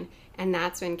filming, and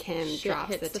that's when Kim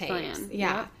drops the tapes.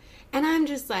 Yeah. Yep. And I'm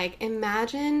just like,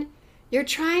 imagine you're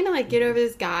trying to, like, get over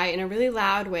this guy in a really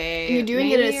loud way. And you're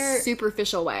doing it in a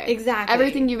superficial way. Exactly.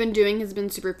 Everything you've been doing has been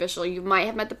superficial. You might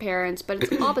have met the parents, but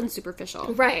it's all been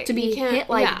superficial. Right. To be hit,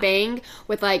 like, bang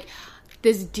with, like,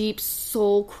 this deep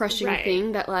soul-crushing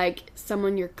thing that, like,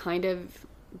 someone you're kind of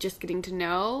just getting to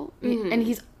know. Mm-hmm. And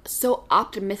he's so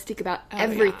optimistic about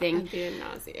everything. Yeah. It'd be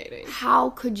nauseating.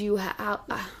 How could you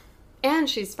And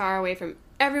she's far away from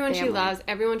everyone she loves,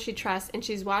 everyone she trusts, and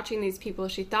she's watching these people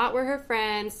she thought were her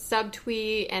friends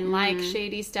subtweet and like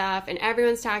shady stuff, and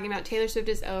everyone's talking about Taylor Swift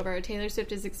is over, Taylor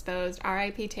Swift is exposed,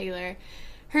 R.I.P. Taylor.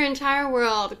 Her entire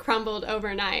world crumbled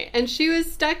overnight, and she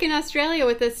was stuck in Australia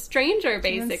with a stranger,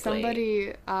 basically. And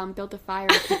somebody built a fire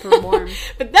to keep her warm.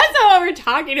 But that's not what we're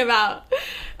talking about.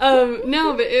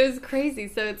 No, but it was crazy.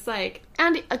 So it's like,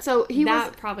 and so he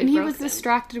was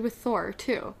distracted with Thor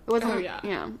too. It wasn't.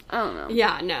 Yeah, I don't know.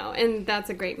 Yeah, no, and that's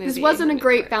a great movie. This wasn't a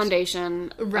great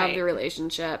foundation of the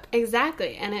relationship.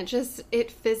 Exactly, and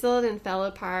it fizzled and fell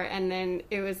apart, and then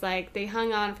it was like they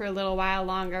hung on for a little while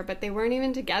longer, but they weren't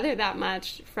even together that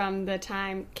much from the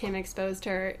time Kim exposed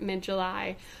her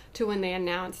mid-July to when they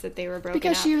announced that they were broken up.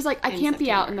 Because she was like, I can't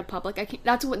be out in the public. I can't.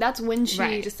 That's when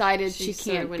she decided she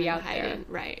can't be out there.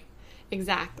 Right.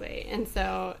 Exactly. And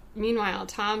so, meanwhile,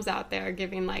 Tom's out there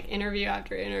giving, like, interview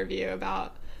after interview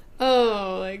about,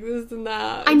 like, this and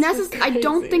that. I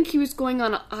don't think he was going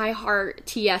on an iHeart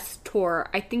TS tour.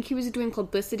 I think he was doing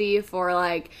publicity for,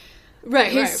 like,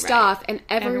 his stuff. And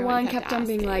everyone kept on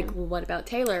being like, well, what about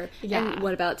Taylor? Yeah. And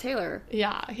what about Taylor?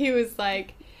 Yeah. He was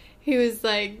like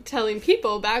telling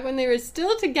people back when they were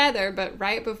still together, but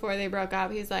right before they broke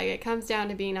up, he's like, it comes down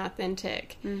to being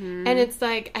authentic. Mm-hmm. And it's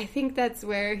like, I think that's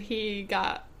where he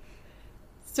got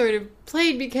sort of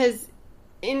played, because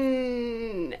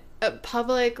in a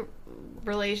public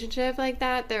relationship like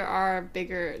that, there are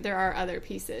other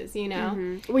pieces, you know?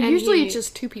 Mm-hmm. Well, usually it's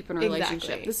just two people in a relationship.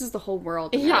 Exactly. This is the whole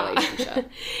world in a relationship.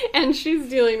 And she's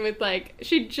dealing with, like,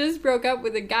 she just broke up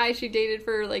with a guy she dated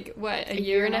for, like, what, a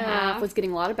year and a half? Was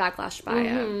getting a lot of backlash by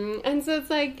it. And so it's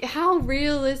like, how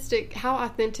realistic, how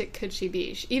authentic could she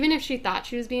be? Even if she thought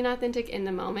she was being authentic in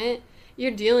the moment, you're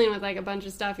dealing with, like, a bunch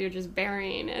of stuff you're just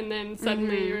burying, and then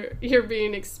suddenly you're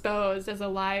being exposed as a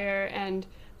liar and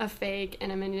a fake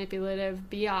and a manipulative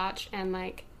biatch, and,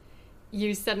 like,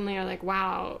 you suddenly are like,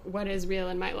 wow, what is real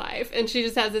in my life? And she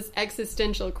just has this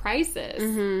existential crisis.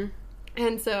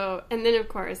 And so, and then, of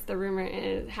course, the rumor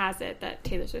has it that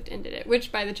Taylor Swift ended it,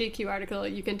 which by the GQ article,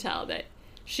 you can tell that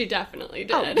she definitely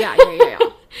did. Oh, yeah.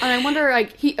 And I wonder,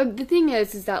 like, the thing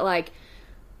is that, like,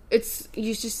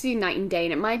 you just see night and day,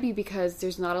 and it might be because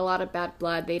there's not a lot of bad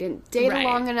blood. They didn't date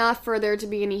long enough for there to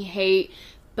be any hate,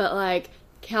 but, like,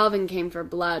 Calvin came for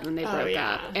blood when they broke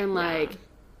up, and, like,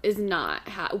 is not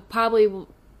probably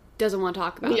doesn't want to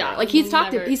talk about it. Like, he's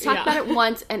talked about it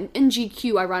once, and in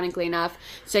GQ, ironically enough,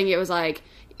 saying it was like,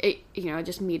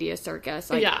 just media circus,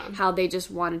 like how they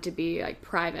just wanted to be, like,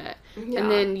 private.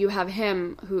 And then you have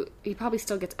him, who he probably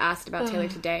still gets asked about Taylor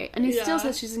today, and he still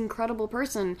says she's an incredible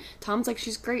person. Tom's like,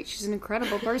 she's great, she's an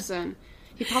incredible person.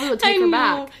 He probably would take her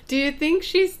back. Do you think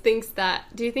he thinks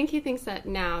that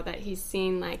now that he's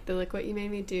seen, like, the Look What You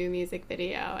Made Me Do music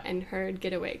video and heard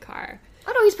Getaway Car?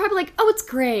 Oh, no, he's probably like, oh, it's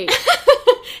great.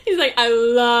 He's like, I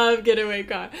love Getaway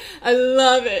Car. I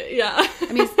love it. Yeah.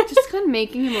 I mean, it's just kind of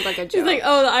making him look like a joke. He's like,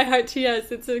 oh, the iHeart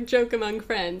TS, it's a joke among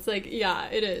friends. Like, yeah,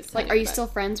 it is. Like, are you still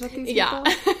friends with these people? Yeah.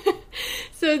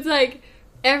 So it's like,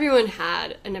 everyone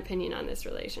had an opinion on this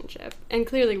relationship, and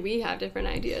clearly we have different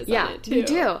ideas on it, too. Yeah,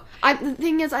 we do. The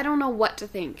thing is, I don't know what to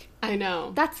think. I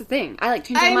know. That's the thing. I, like,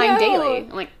 change my mind daily. I'm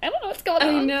like, I don't know what's going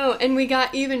on. I know, and we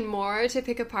got even more to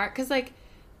pick apart, because, like,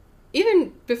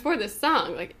 even before this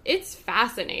song, like, it's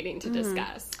fascinating to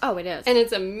discuss. Oh, it is. And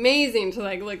it's amazing to,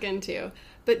 like, look into.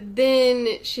 But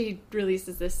then she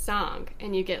releases this song,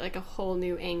 and you get, like, a whole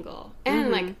new angle.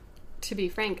 And, like, to be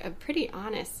frank, a pretty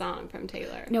honest song from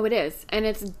Taylor. No, it is. And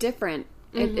it's different.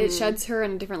 It sheds her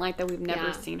in a different light that we've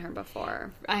never seen her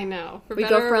before. I know. We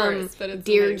go from worse, but it's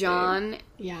Dear amazing. John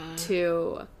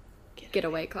to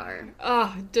Getaway Car.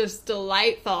 Oh, just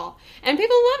delightful. And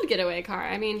people loved Getaway Car.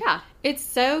 I mean, it's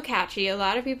so catchy. A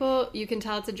lot of people, you can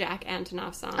tell it's a Jack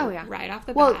Antonoff song right off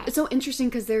the bat. Well, it's so interesting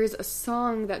because there's a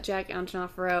song that Jack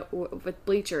Antonoff wrote with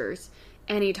Bleachers,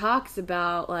 and he talks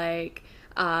about, like,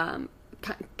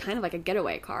 kind of like a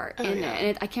getaway car in it.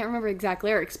 And I can't remember exact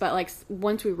lyrics, but, like,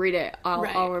 once we read it,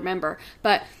 I'll remember.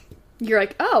 But you're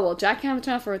like, oh, well, Jack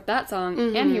Antonoff wrote that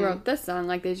song, and he wrote this song.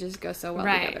 Like, they just go so well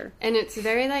together. And it's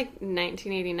very, like,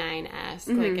 1989-esque.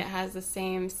 Like, it has the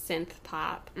same synth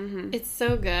pop. It's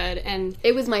so good. And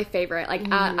it was my favorite. Like,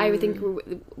 I would think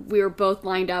we were both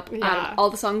lined up out of all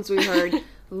the songs we heard.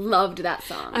 Loved that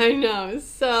song. I know.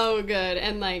 So good.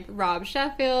 And, like, Rob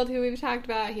Sheffield, who we've talked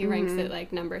about, he ranks it,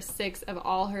 like, number 6 of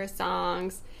all her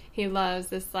songs. He loves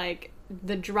this, like,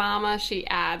 the drama she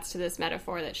adds to this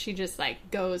metaphor that she just,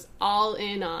 like, goes all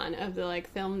in on of the, like,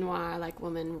 film noir, like,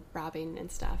 woman robbing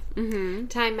and stuff.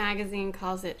 Time Magazine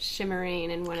calls it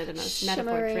shimmering and one of the most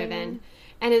metaphor-driven.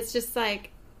 And it's just,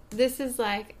 like, this is,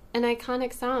 like, an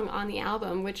iconic song on the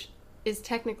album, which is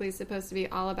technically supposed to be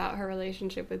all about her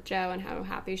relationship with Joe and how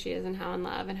happy she is and how in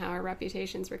love and how her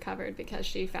reputation's recovered because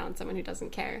she found someone who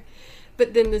doesn't care.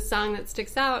 But then the song that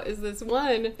sticks out is this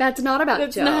one. That's not about Joe.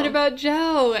 That's not about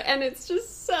Joe. And it's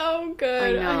just so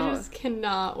good. I know. I just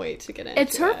cannot wait to get into it.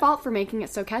 It's her fault for making it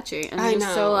so catchy. And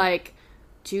just so, like,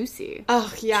 juicy.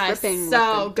 Oh, yeah. It's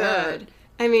so good.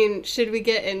 I mean, should we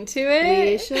get into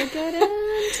it? We should get into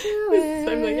it.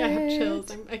 I'm like, I have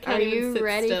chills. I can't even sit still. Are you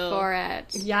ready for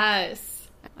it? Yes.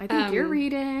 I think you're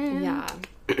reading. Yeah.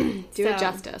 Do it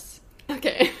justice.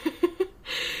 Okay.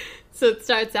 So it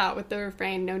starts out with the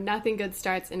refrain, no, nothing good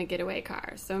starts in a getaway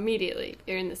car. So immediately,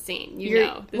 you're in the scene. You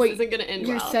know this isn't going to end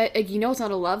well. You know it's not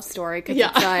a love story because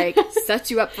it's like, sets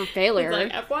you up for failure.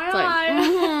 It's like,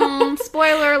 FYI. It's like,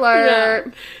 spoiler alert.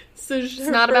 Yeah. So it's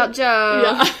not about Joe.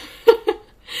 Yeah.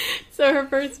 So her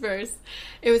first verse,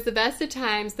 it was the best of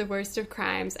times, the worst of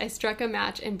crimes. I struck a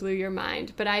match and blew your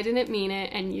mind, but I didn't mean it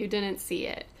and you didn't see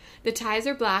it. The ties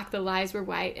are black, the lies were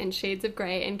white, and shades of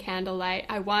gray and candlelight.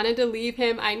 I wanted to leave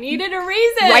him. I needed a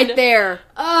reason. Right there.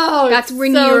 Oh, that's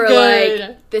when so you were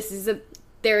good. like,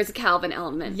 there is a Calvin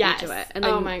element into it. And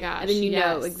then, oh my gosh. And then you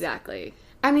know exactly.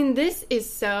 I mean, this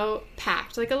is so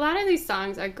packed. Like, a lot of these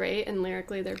songs are great, and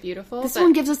lyrically they're beautiful. This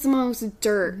one gives us the most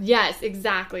dirt. Yes,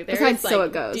 exactly. There's, besides So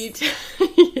It Goes.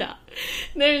 Yeah.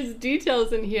 There's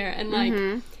details in here, and,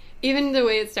 like, even the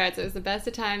way it starts, it was the best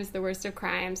of times, the worst of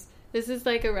crimes. This is,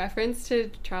 like, a reference to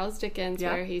Charles Dickens,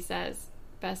 where he says,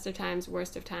 best of times,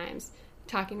 worst of times,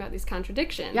 talking about these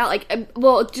contradictions. Yeah, like,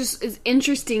 well, it just is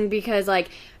interesting because, like,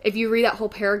 if you read that whole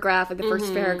paragraph, like, the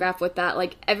first paragraph with that,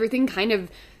 like, everything kind of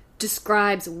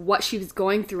describes what she was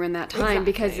going through in that time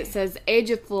because it says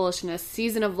age of foolishness,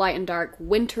 season of light and dark,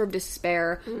 winter of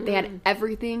despair. They had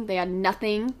everything, they had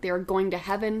nothing, they were going to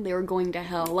heaven, they were going to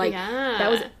hell. Like,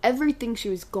 that was everything she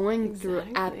was going through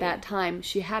at that time.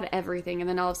 She had everything, and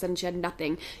then all of a sudden she had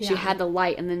nothing. She had the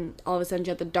light, and then all of a sudden she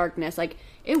had the darkness. Like,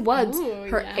 it was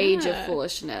her age of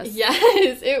foolishness.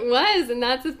 Yes, it was. And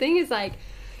that's the thing is, like,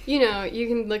 you know, you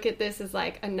can look at this as,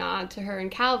 like, a nod to her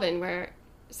and Calvin, where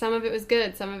some of it was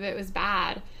good, some of it was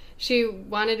bad. She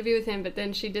wanted to be with him, but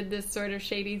then she did this sort of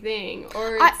shady thing.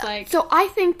 Or it's like... So I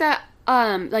think that,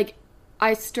 like,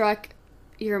 I struck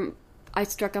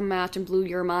a match and blew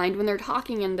your mind. When they're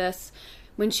talking in this,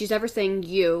 when she's ever saying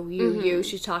you,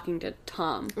 she's talking to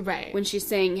Tom. Right. When she's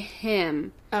saying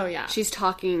him, she's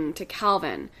talking to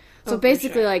Calvin. So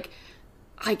basically, like...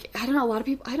 I don't know, a lot of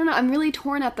people, I don't know, I'm really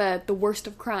torn at the worst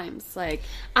of crimes, like...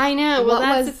 I know, well,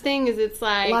 that's the thing, is it's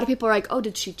like... A lot of people are like, oh,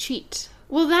 did she cheat?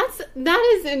 Well, that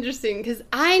is interesting, because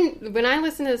when I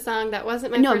listened to the song, that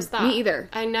wasn't my first thought. Me either.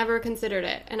 I never considered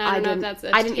it, and I don't know if that's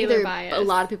a Taylor bias. But a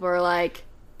lot of people are like...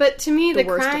 But to me, the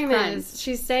crime is,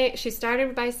 she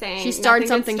started by saying... She started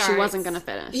something she wasn't going to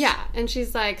finish. Yeah, and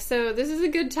she's like, so this is a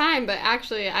good time, but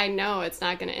actually I know it's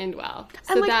not going to end well.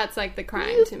 So like, that's like the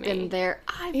crime to me. I've been there.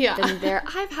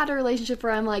 I've had a relationship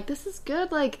where I'm like, this is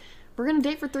good, like, we're going to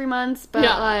date for 3 months, but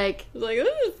like... this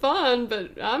is fun,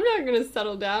 but I'm not going to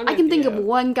settle down I can think of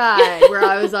one guy where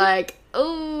I was like,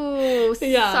 oh,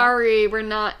 sorry, we're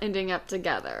not ending up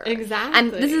together. Exactly.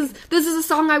 And this is a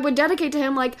song I would dedicate to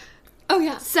him, like... Oh,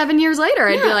 yeah. 7 years later,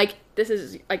 I'd be like, this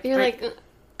is... like you're like...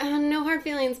 no hard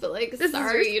feelings, but like, this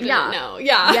sorry, you didn't know.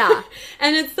 Yeah.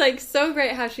 And it's like so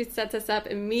great how she sets us up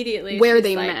immediately. Where She's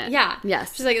they like, met. Yeah.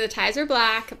 Yes. She's like, the ties are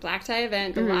black tie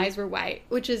event, the lies were white,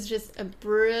 which is just a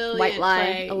brilliant white lie.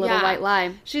 play. A little white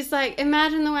lie. She's like,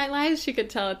 imagine the white lies she could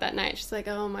tell it that night. She's like,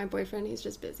 oh, my boyfriend, he's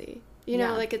just busy. You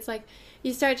know, like, it's like,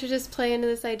 you start to just play into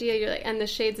this idea, you're like, and the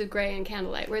shades of gray and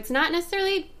Candlelight, where it's not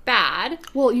necessarily bad.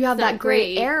 Well, you have that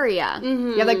gray area.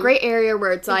 You have that gray area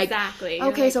where it's like, exactly.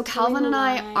 Okay, like, so Calvin and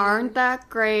I aren't that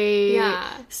great.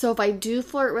 Yeah. So if I do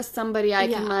flirt with somebody, I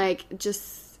can, like,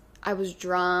 just, I was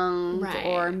drunk. Right.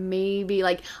 Or maybe,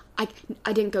 like, I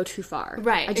didn't go too far.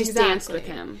 Right, I just danced with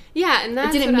him. Yeah, and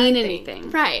that's it didn't what mean I think.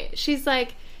 anything. Right. She's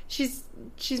like, she's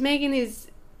making these...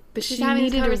 But she's she having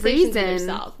needed a conversations with reason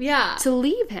herself. Yeah. to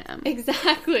leave him.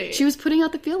 Exactly. She was putting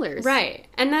out the feelers. Right.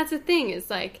 And that's the thing, is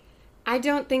like, I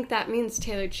don't think that means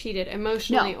Taylor cheated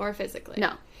emotionally or physically.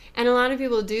 No. And a lot of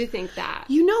people do think that.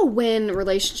 You know when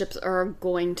relationships are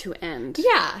going to end.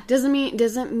 Yeah. Doesn't mean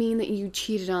that you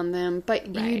cheated on them,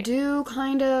 but you do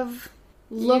kind of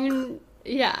look...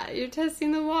 You're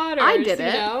testing the waters. I did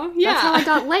it. You know? Yeah. That's how I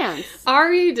got Lance.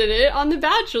 Ari did it on The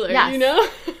Bachelor, you know?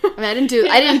 I mean,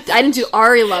 I didn't do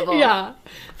Ari level. Yeah.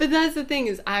 But that's the thing,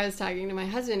 is I was talking to my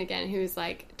husband again, who's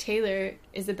like, Taylor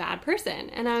is a bad person.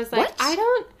 And I was like,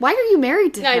 what? Why are you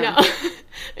married to him? I know.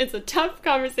 It's a tough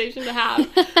conversation to have.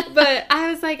 But I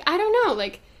was like, I don't know.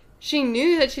 Like, she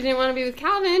knew that she didn't want to be with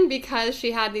Calvin because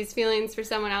she had these feelings for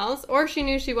someone else, or she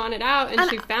knew she wanted out and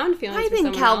she found feelings for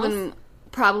someone Calvin else.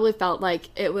 Probably felt like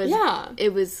it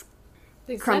was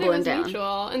crumbling down.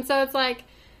 Mutual. And so it's like,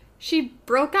 she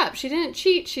broke up. She didn't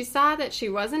cheat. She saw that she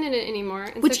wasn't in it anymore.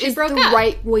 And Which so she is broke the up.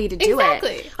 right way to do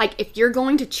Exactly. it. Like, if you're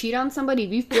going to cheat on somebody,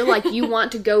 if you feel like you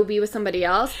want to go be with somebody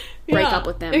else, break up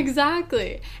with them.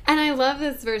 Exactly. And I love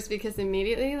this verse because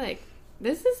immediately, like,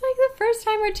 this is like the first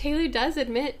time where Taylor does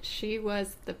admit she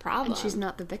was the problem. And she's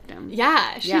not the victim.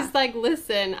 Yeah. She's like,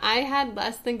 listen, I had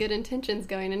less than good intentions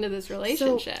going into this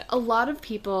relationship. So, a lot of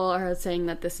people are saying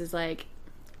that this is, like,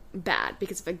 bad.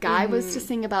 Because if a guy was to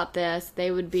sing about this,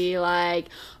 they would be like,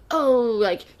 oh,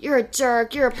 like, you're a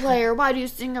jerk, you're a player, why do you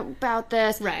sing about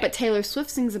this? Right. But Taylor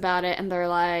Swift sings about it, and they're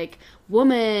like,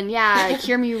 woman, yeah, like,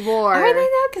 hear me roar. Are they,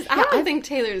 though? Because I don't think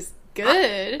Taylor's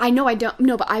good. I know I don't.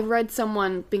 No, but I read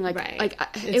someone being like,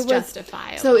 it was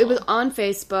justifiable. So it was on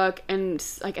Facebook, and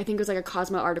like I think it was like a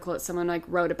Cosmo article that someone like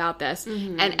wrote about this,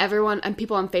 and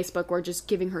people on Facebook were just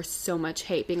giving her so much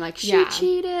hate, being like, she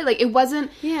cheated. Like, it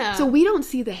wasn't. Yeah. So we don't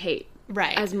see the hate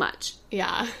as much.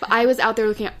 Yeah. But I was out there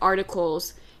looking at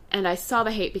articles, and I saw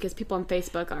the hate because people on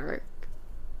Facebook are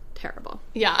terrible.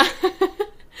 Yeah.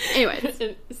 Anyways,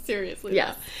 seriously.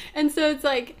 Yes. And so it's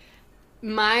like,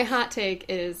 my hot take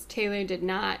is Taylor did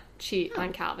not cheat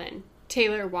on Calvin.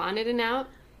 Taylor wanted an out.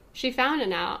 She found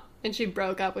an out, and she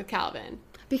broke up with Calvin.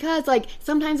 Because, like,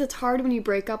 sometimes it's hard when you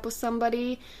break up with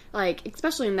somebody, like,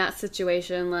 especially in that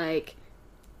situation, like,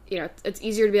 you know, it's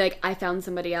easier to be like, I found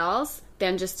somebody else,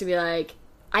 than just to be like,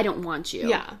 I don't want you.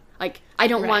 Yeah. Like, I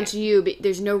don't want you, but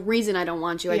there's no reason I don't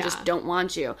want you, I just don't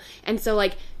want you. And so,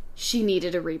 like, she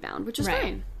needed a rebound, which is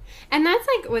fine. And that's,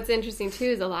 like, what's interesting, too,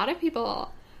 is a lot of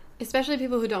people, especially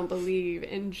people who don't believe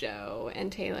in Joe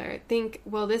and Taylor, think,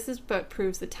 well, this is what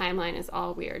proves the timeline is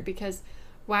all weird, because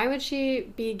why would she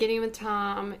be getting with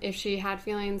Tom if she had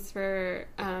feelings for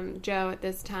Joe at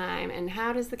this time, and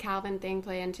how does the Calvin thing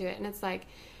play into it? And it's like,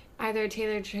 either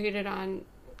Taylor cheated on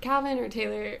Calvin or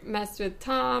Taylor messed with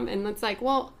Tom, and it's like,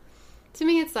 well, to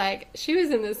me it's like, she was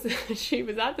in this, she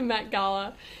was at the Met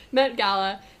Gala,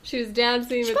 she was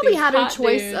dancing with these probably had a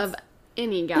choice dudes. of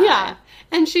any guy. Yeah.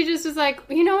 And she just was like,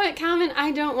 you know what, Calvin,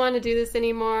 I don't want to do this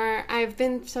anymore. I've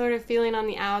been sort of feeling on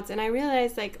the outs, and I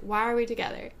realized, like, why are we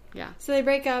together? Yeah. So they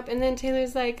break up, and then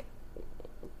Taylor's like,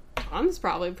 Tom's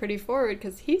probably pretty forward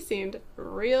because he seemed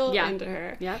real into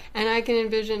her. Yeah. And I can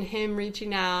envision him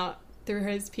reaching out through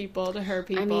his people to her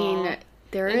people. I mean,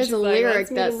 there And is she's a like, lyric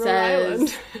 "Let's meet that in Rhode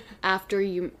says,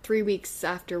 Island." 3 weeks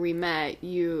after we met,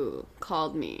 you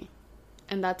called me.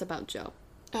 And that's about Joe.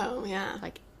 Oh, yeah.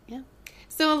 Like, yeah.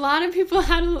 So a lot of people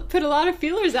had to put a lot of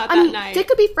feelers out I that mean, night. they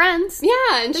could be friends.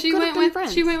 Yeah, and They she could went have been with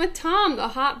friends. she went with Tom, the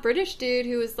hot British dude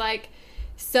who was like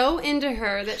so into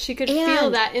her that she could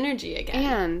feel that energy again.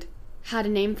 And had a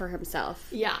name for himself.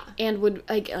 Yeah. And would,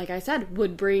 like I said,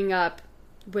 would bring up,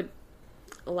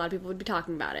 a lot of people would be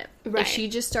talking about it. Right. If she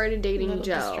just started dating Little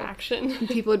Joe, distraction.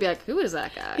 people would be like, who is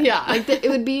that guy? Yeah. Like, it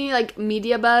would be like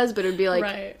media buzz, but it would be like,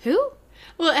 Right. who?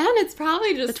 Well, and it's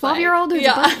probably just The 12-year-old who's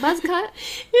a buzz cut?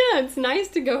 Yeah, it's nice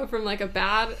to go from like a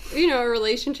bad, a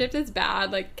relationship that's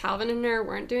bad. Like Calvin and her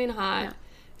weren't doing hot. Yeah.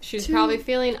 She was probably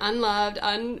feeling unloved,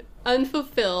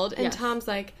 unfulfilled. And Yes. Tom's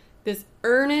like, this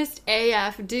earnest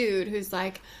AF dude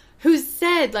who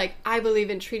said, like, I believe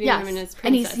in treating women as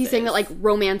princesses. And he's saying that, like,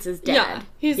 romance is dead. Yeah.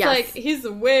 He's like, he's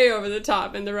way over the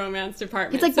top in the romance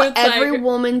department. It's like what every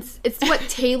woman's, it's what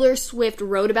Taylor Swift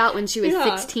wrote about when she was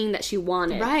 16 that she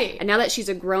wanted. Right. And now that she's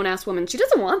a grown-ass woman, she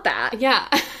doesn't want that. Yeah.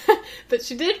 But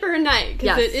she did for a night,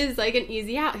 because it is, like, an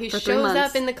easy out. He shows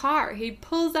up in the car. He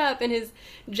pulls up in his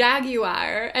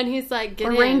Jaguar, and he's like,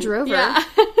 get in. Range Rover. Yeah.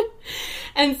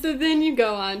 And so then you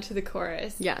go on to the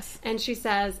chorus. Yes. And she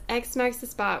says, X marks the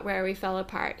spot where we fell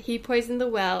apart. He poisoned the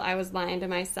well, I was lying to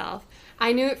myself.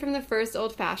 I knew it from the first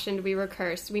old-fashioned, we were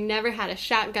cursed. We never had a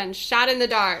shotgun shot in the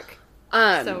dark.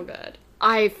 So good.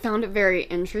 I found it very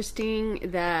interesting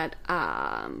that,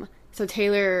 so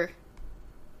Taylor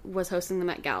was hosting the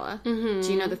Met Gala. Mm-hmm.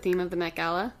 Do you know the theme of the Met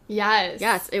Gala? Yes.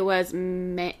 Yes, it was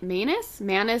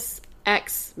Manus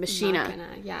Ex Machina.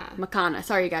 Makana.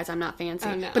 Sorry, you guys, I'm not fancy.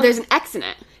 Oh, no. But there's an X in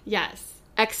it. Yes.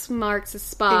 X marks the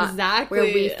spot exactly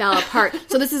where we fell apart.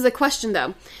 So this is a question,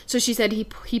 though. So she said he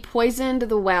poisoned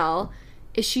the well.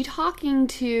 Is she talking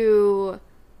to...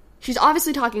 She's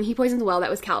obviously talking, he poisoned the well,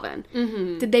 that was Calvin.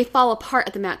 Mm-hmm. Did they fall apart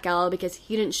at the Met Gala because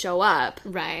he didn't show up?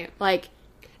 Right. Like...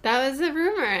 That was a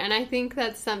rumor, and I think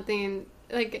that's something,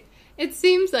 like... It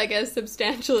seems like as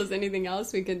substantial as anything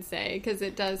else we could say, because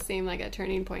it does seem like a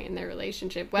turning point in their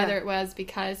relationship, whether it was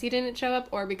because he didn't show up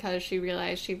or because she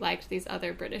realized she liked these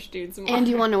other British dudes more. And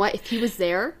you want to know what? If he was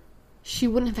there, she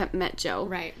wouldn't have met Joe.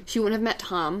 Right. She wouldn't have met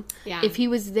Tom. Yeah. If he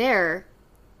was there,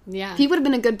 yeah, he would have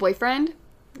been a good boyfriend.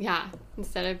 Yeah.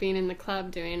 Instead of being in the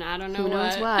club doing I don't know who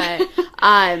what. knows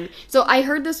what. So I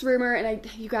heard this rumor, and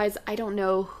you guys, I don't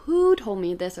know who told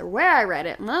me this or where I read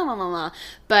it,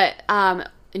 but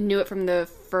I knew it from the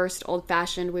first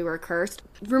old-fashioned We Were Cursed.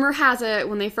 Rumor has it,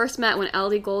 when they first met, when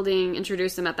Ellie Goulding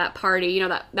introduced them at that party, you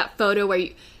know, that photo where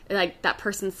you, like, that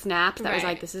person snapped, that was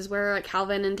like, this is where, like,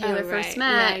 Calvin and Taylor first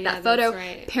met. Yeah, that photo,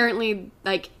 right. Apparently,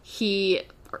 like, he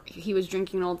was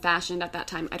drinking an old-fashioned at that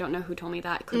time. I don't know who told me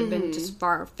that. It could have been just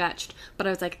far-fetched. But I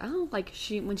was like, oh, like,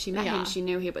 when she met him, she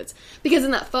knew he was... Because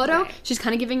in that photo, she's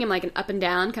kind of giving him, like, an up and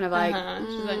down, kind of like...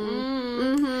 She's like,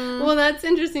 Well, that's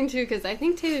interesting, too, because I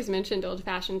think Taylor's mentioned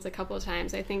old-fashions a couple of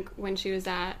times. I think when she was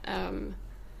at...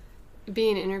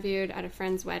 being interviewed at a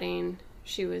friend's wedding,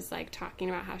 she was, like, talking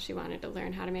about how she wanted to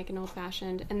learn how to make an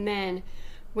old-fashioned. And then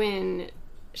when...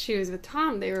 she was with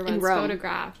Tom, they were once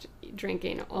photographed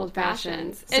drinking old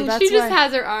fashions. So and she just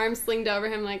has her arm slinged over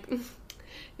him like,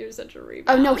 you're such a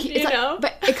rebound. Oh, no, you know?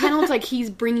 But it kind of looks like he's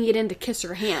bringing it in to kiss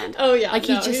her hand. Oh, yeah. Like,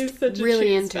 he's just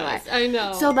really into it. I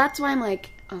know. So that's why I'm like,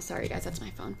 oh, sorry, guys, that's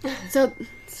my phone. So,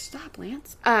 stop,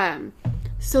 Lance.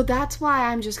 So that's why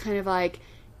I'm just kind of like,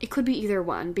 it could be either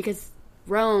one, because...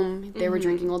 Rome, they were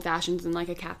drinking old fashions in like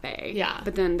a cafe. Yeah.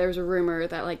 But then there was a rumor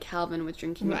that like Calvin was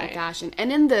drinking old fashioned.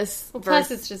 And in this verse,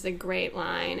 plus it's just a great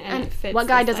line, and it fits. What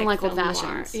guy this, doesn't like old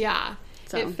fashions? Yeah.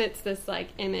 So. It fits this like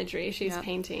imagery she's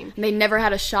painting. And they never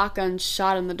had a shotgun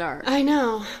shot in the dark. I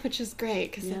know, which is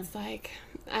great because it's like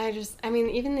I mean,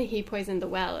 even the he poisoned the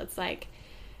well. It's like.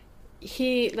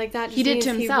 He like that. Just he did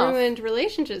to himself. He ruined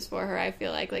relationships for her. I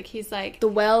feel like he's like the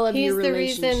well of your relationship.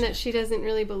 He's the reason that she doesn't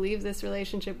really believe this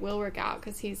relationship will work out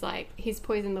because he's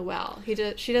poisoned the well.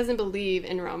 She doesn't believe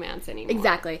in romance anymore.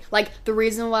 Exactly. Like the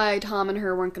reason why Tom and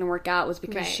her weren't going to work out was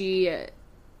because she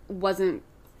wasn't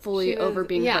fully over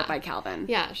being hurt by Calvin.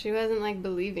 Yeah, she wasn't like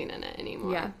believing in it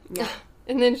anymore. Yeah.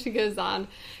 And then she goes on,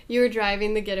 you were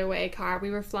driving the getaway car.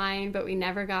 We were flying, but we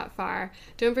never got far.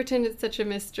 Don't pretend it's such a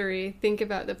mystery. Think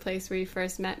about the place where you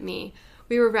first met me.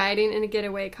 We were riding in a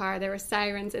getaway car. There were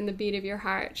sirens and the beat of your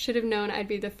heart. Should have known I'd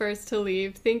be the first to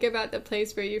leave. Think about the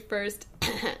place where you first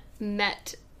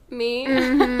met me.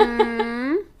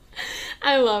 Mm-hmm.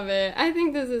 I love it. I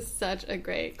think this is such a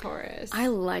great chorus. I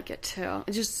like it, too.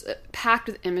 It's just packed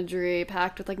with imagery,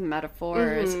 packed with, like,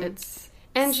 metaphors. Mm-hmm. It's...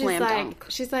 And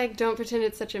she's like, don't pretend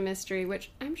it's such a mystery, which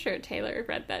I'm sure Taylor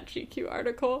read that GQ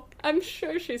article. I'm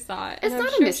sure she saw it. It's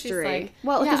not a mystery. Like,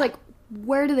 well, because, like,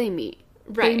 where do they meet?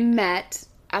 Right. They met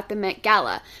at the Met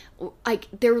Gala. Like,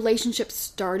 their relationship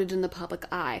started in the public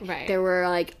eye. Right. There were,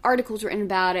 like, articles written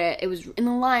about it. It was in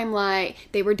the limelight.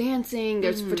 They were dancing.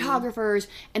 There's photographers.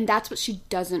 And that's what she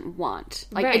doesn't want.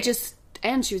 Like, it just...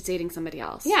 And she was dating somebody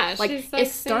else. Yeah, like, she's, like,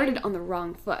 it started on the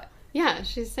wrong foot. Yeah,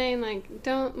 she's saying, like,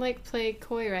 don't, like, play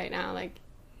coy right now. Like,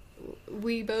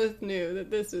 we both knew that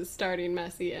this was starting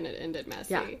messy and it ended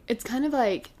messy. Yeah, it's kind of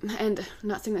like, and I'm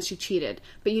not saying that she cheated,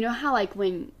 but you know how, like,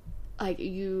 when, like,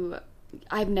 this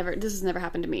has never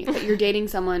happened to me, but you're dating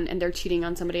someone and they're cheating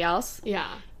on somebody else? Yeah.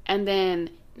 And then...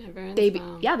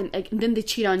 then they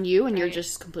cheat on you and you're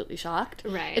just completely shocked.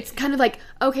 Right. It's kind of like,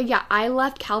 okay, yeah, I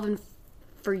left Calvin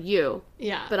for you.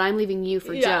 Yeah. But I'm leaving you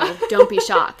for Joe. Don't be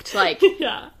shocked. Like,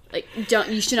 yeah. Like,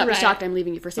 you should not be shocked I'm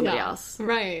leaving you for somebody else.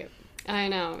 Right. I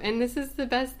know. And this is the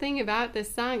best thing about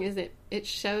this song is it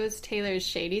shows Taylor's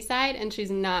shady side, and she's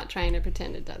not trying to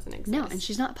pretend it doesn't exist. No, and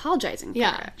she's not apologizing for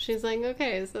it. She's like,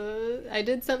 okay, so I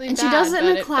did something and bad, she does it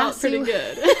in a classy classy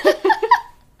way.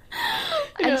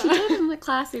 And she did it in a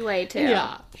classy way, too.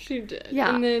 Yeah, she did.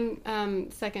 Yeah. And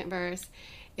then, second verse,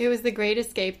 it was the great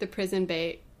escape, the prison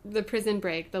break,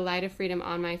 the light of freedom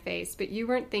on my face, but you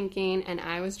weren't thinking, and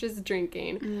I was just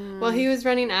drinking. While he was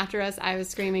running after us, I was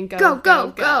screaming, go, go,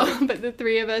 go. But the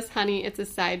three of us, honey, it's a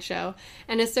sideshow,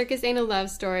 and a circus ain't a love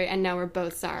story, and now we're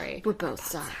both sorry. We're both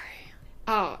sorry.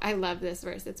 Oh, I love this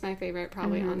verse. It's my favorite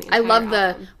probably on the entire I love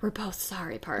album. the we're both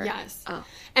sorry part. Yes. Oh.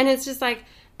 And it's just like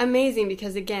amazing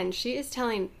because again, she is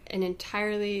telling an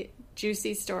entirely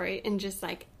juicy story in just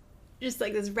like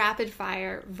this rapid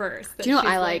fire verse that Do you know she's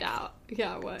what I laid like? out.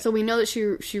 Yeah, what? So we know that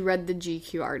she read the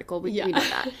GQ article. We know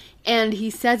that. And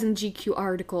he says in the GQ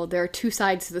article there are two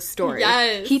sides to the story.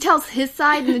 Yes. He tells his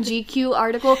side in the GQ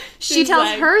article. She tells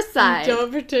like, her side.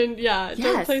 Don't pretend, don't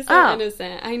Yes. play so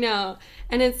innocent. I know.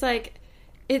 And it's like,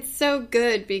 it's so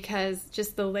good because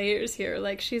just the layers here.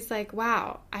 Like, she's like,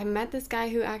 wow, I met this guy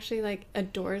who actually, like,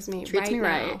 adores me Treats me now.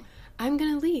 right. I'm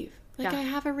going to leave. Like, Yeah. I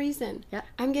have a reason. Yeah.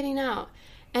 I'm getting out.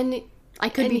 And I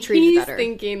could be treated better. He's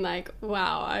thinking, like,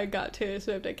 wow, I got Taylor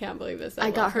Swift. I can't believe this.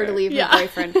 I got her to leave her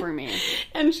boyfriend for me.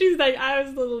 And she's like, I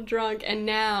was a little drunk. And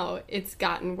now it's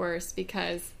gotten worse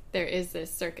because there is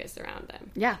this circus around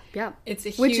them. Yeah. It's a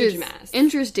huge Which is mess.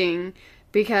 interesting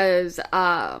because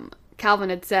Calvin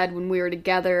had said when we were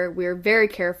together, we were very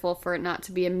careful for it not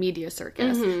to be a media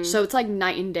circus. Mm-hmm. So it's like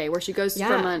night and day where she goes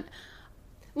from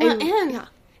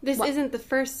this isn't the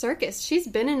first circus. She's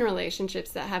been in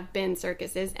relationships that have been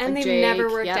circuses, and Like they've Jake, never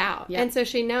worked out. Yep. And so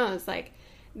she knows, like,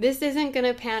 this isn't going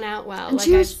to pan out well. And like,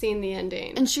 she was- I've seen the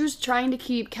ending. And she was trying to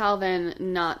keep Calvin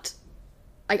not,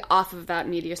 like, off of that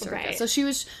media circus. Right. So she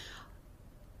was...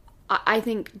 I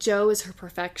think Joe is her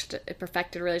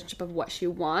perfected relationship of what she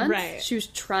wants. Right. She was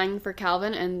trying for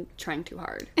Calvin and trying too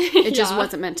hard. It just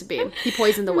wasn't meant to be. He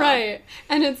poisoned the well. Right.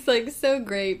 And it's, like, so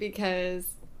great because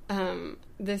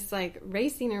this, like,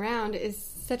 racing around is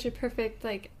such a perfect,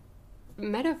 like,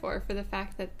 metaphor for the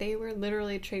fact that they were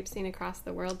literally traipsing across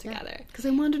the world together. Because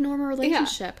they wanted a normal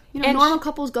relationship. Yeah. You know, And normal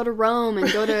couples go to Rome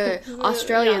and go to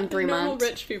Australia in 3 normal months.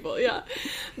 rich people, yeah.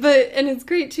 And it's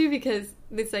great, too, because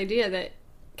this idea that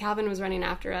Calvin was running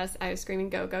after us, I was screaming,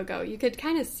 go, go, go. You could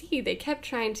kind of see they kept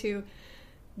trying to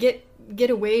get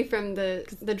away from the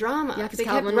drama. Yeah, because they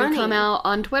Calvin kept running. would come out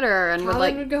on Twitter and Calvin would,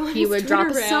 like, would go on he his would drop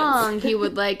a Twitter song. rants. He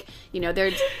would, like, you know,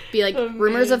 there'd be, like,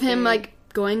 rumors of him, like,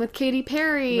 going with Katy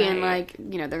Perry and, like,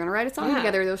 you know, they're going to write a song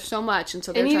together. There's so much. And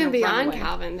so they're and trying even to run beyond away.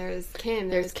 Calvin, there's Kim,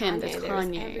 There's Kim, Kanye, there's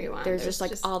Kanye. there's everyone. There's just,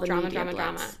 like, all the drama, media drama,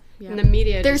 blitz. drama. Yeah. And the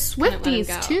media There's just couldn't let him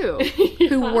Swifties, go. too,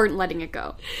 who weren't letting it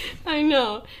go. I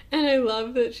know. And I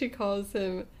love that she calls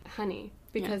him honey.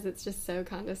 Because it's just so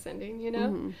condescending, you know?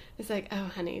 Mm-hmm. It's like, oh,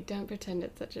 honey, don't pretend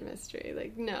it's such a mystery.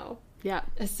 Like, no. Yeah.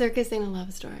 A circus ain't a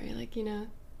love story. Like, you know,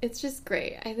 it's just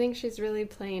great. I think she's really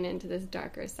playing into this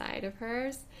darker side of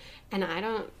hers. And I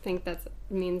don't think that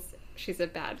means she's a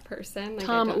bad person. Like,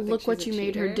 Tom, I don't think look what she's a you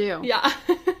made her cheater. do. Yeah.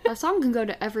 That song can go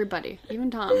to everybody,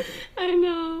 even Tom. I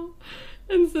know.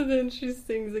 And so then she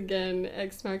sings again,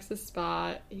 X marks the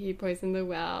spot, he poisoned the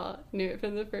well, knew it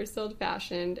from the first old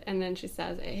fashioned, and then she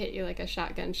says, it hit you like a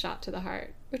shotgun shot to the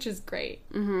heart, which is great.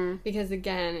 Mm-hmm. Because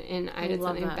again, in I Did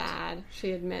Something Bad,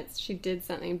 she admits she did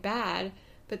something bad,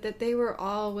 but that they were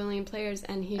all willing players,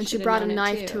 and she brought a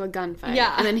knife to a gunfight.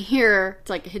 Yeah. And then here, it's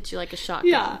like, it hits you like a shotgun.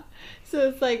 Yeah. So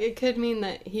it's like, it could mean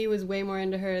that he was way more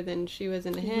into her than she was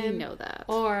into him. We know that.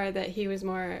 Or that he was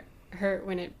more hurt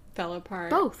when it fell apart.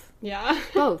 Both. Yeah.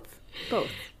 Both.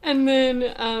 And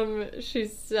then she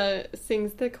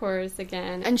sings the chorus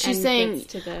again. And she's saying, gets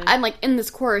to the... and like in this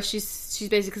chorus, she's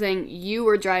basically saying, you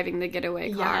were driving the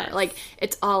getaway car. Yes. Like,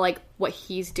 it's all like what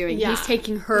he's doing. Yeah. He's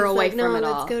taking her He's away like, from it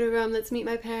all. let's go to Rome, let's meet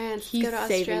my parents, He's let's go to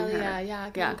saving Australia. her.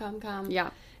 Yeah, come. Yeah.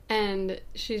 And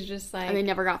she's just like... And they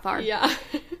never got far. Yeah.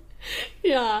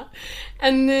 Yeah.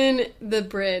 And then the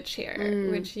bridge here,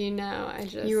 which, you know, I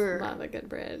just love a good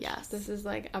bridge. Yes. This is,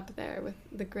 like, up there with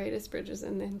the greatest bridges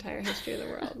in the entire history of the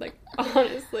world. Like,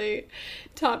 honestly,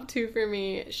 top 2 for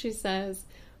me. She says,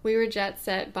 we were jet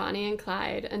set, Bonnie and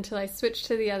Clyde, until I switched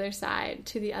to the other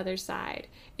side.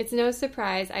 It's no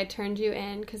surprise I turned you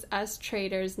in, because us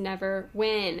traitors never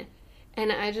win.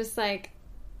 And I just, like...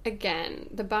 again,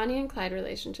 the Bonnie and Clyde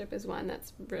relationship is one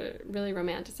that's really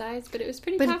romanticized, but it was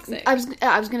pretty toxic.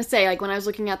 I was gonna say, like, when I was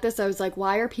looking at this, I was like,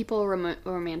 why are people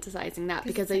romanticizing that?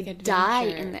 Because they die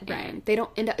in the end. They don't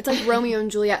end up. It's like Romeo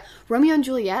and Juliet. Romeo and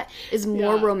Juliet is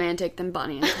more romantic than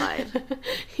Bonnie and Clyde.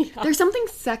 There's something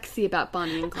sexy about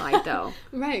Bonnie and Clyde, though.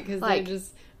 Right, because like, they're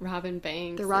just robbing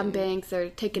banks. They're robbing banks. They're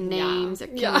taking names. They're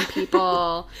killing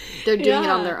people. They're doing it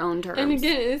on their own terms. And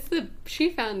again,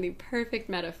 she found the perfect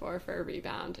metaphor for a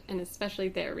rebound, and especially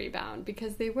their rebound,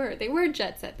 because they were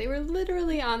jet set. They were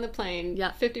literally on the plane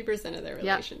 50% of their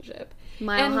relationship.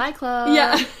 Mile High Club.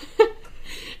 Yeah.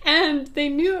 And they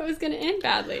knew it was going to end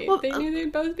badly. Well, they knew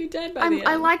they'd both be dead by the end.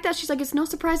 I like that. She's like, it's no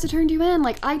surprise I turned you in.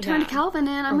 Like, I turned Calvin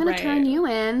in. I'm going to turn you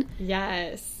in.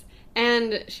 Yes.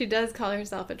 And she does call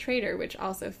herself a traitor, which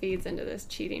also feeds into this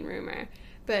cheating rumor.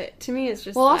 But to me, it's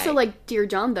just also, like, Dear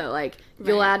John, though, like,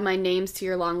 you'll add my names to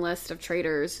your long list of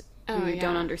traitors who you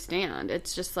don't understand.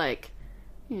 It's just like,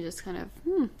 you just kind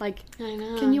of, like, I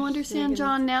know. Can you understand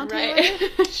John now, Taylor?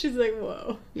 Right. She's like,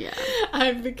 whoa. Yeah.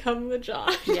 I've become the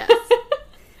John. Yes.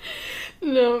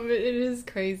 No, but it is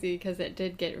crazy because it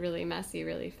did get really messy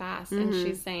really fast. And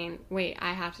she's saying, wait,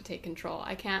 I have to take control.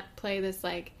 I can't play this,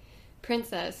 like,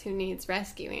 princess who needs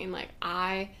rescuing. Like,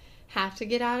 I have to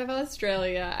get out of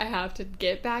Australia. I have to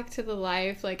get back to the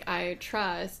life, like, I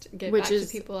trust. Get back to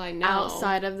people I know.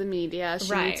 Outside of the media.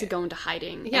 She needs to go into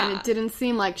hiding. Yeah. And it didn't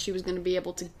seem like she was going to be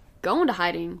able to go into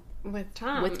hiding. With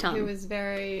Tom, who was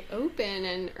very open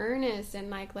and earnest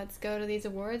and like, let's go to these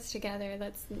awards together.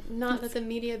 Let's not let the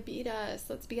media beat us.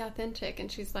 Let's be authentic.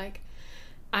 And she's like,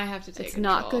 I have to take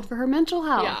control. It's not good for her mental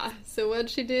health. Yeah. So what'd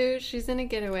she do? She's in a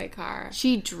getaway car.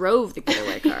 She drove the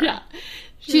getaway car. Yeah.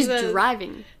 She's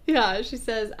driving. Yeah. She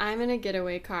says, I'm in a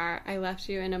getaway car. I left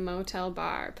you in a motel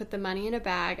bar, put the money in a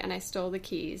bag, and I stole the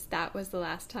keys. That was the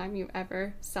last time you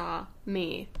ever saw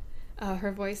me.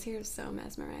 Her voice here is so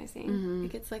mesmerizing.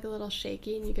 It gets like a little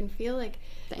shaky, and you can feel like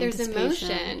there's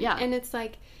emotion. Yeah, and it's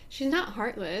like she's not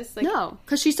heartless. Like, no,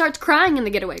 because she starts crying in the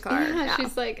getaway car. Yeah,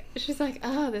 she's like,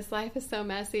 oh, this life is so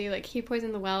messy. Like, he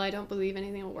poisoned the well. I don't believe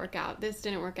anything will work out. This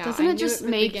didn't work out. Doesn't it just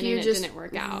make you just didn't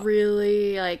work out.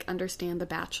 Really like understand The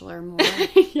Bachelor more?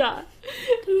 Yeah,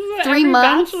 3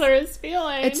 months. Bachelor is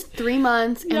feeling. It's 3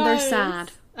 months, and they're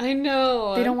sad. I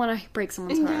know. They don't want to break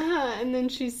someone's heart. Yeah, and then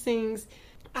she sings,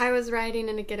 I was riding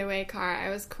in a getaway car. I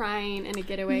was crying in a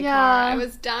getaway car. I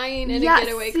was dying in a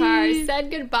getaway car. I said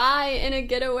goodbye in a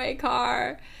getaway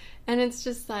car. And it's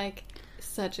just like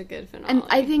such a good finale. And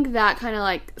I think that kind of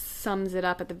like sums it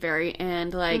up at the very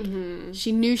end. Like,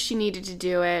 she knew she needed to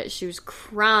do it. She was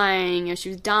crying and she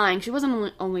was dying. She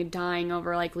wasn't only dying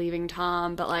over like leaving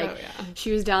Tom, but like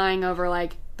she was dying over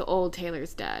like the old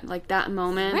Taylor's dead. Like that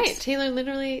moment. Right. Taylor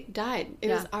literally died. It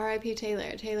was R.I.P.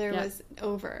 Taylor. Taylor was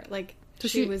over. Like, so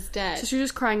she was dead. So she was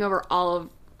just crying over all of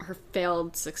her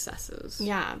failed successes.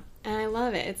 Yeah. And I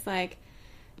love it. It's like,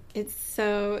 it's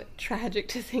so tragic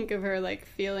to think of her, like,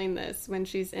 feeling this when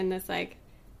she's in this, like,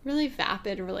 really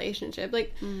vapid relationship.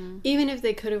 Like, even if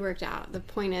they could have worked out, the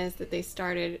point is that they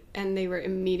started and they were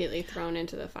immediately thrown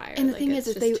into the fire. And the thing is,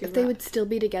 if they would still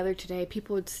be together today,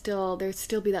 people would there'd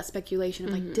still be that speculation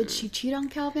of, like, did she cheat on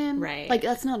Calvin? Right. Like,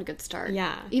 that's not a good start.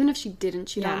 Yeah. Even if she didn't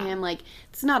cheat on him, like,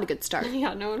 it's not a good start.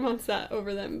 Yeah, no one wants that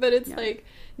over them. But it's like,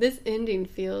 this ending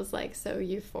feels, like, so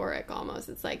euphoric almost.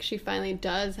 It's like she finally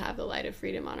does have the light of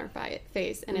freedom on her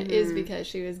face, and it is because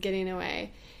she was getting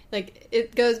away. Like,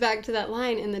 it goes back to that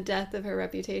line, in the death of her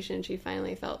reputation, she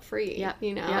finally felt free,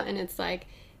 you know? And it's like,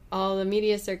 all the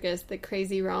media circus, the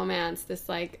crazy romance, this,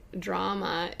 like,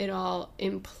 drama, it all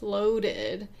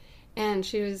imploded, and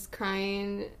she was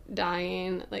crying,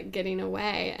 dying, like, getting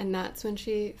away, and that's when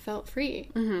she felt free.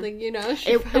 Like, you know,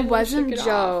 it wasn't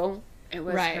Joe, it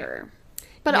was her.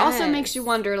 But it also makes you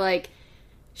wonder, like,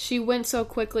 she went so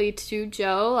quickly to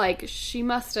Joe, like, she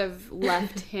must have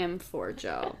left him for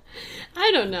Joe. I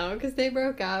don't know, because they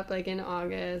broke up, like, in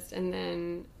August, and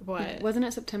then, what? Wasn't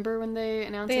it September when they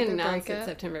announced it? They announced it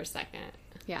September 2nd.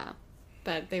 Yeah.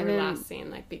 But they were last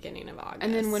seen, like, beginning of August.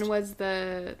 And then when was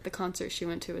the concert she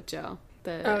went to with Joe?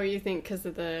 Oh, you think because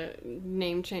of the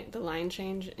name change, the line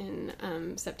change in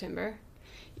September?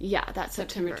 Yeah, that's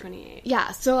September 28th.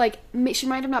 Yeah, so, like, she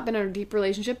might have not been in a deep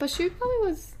relationship, but she probably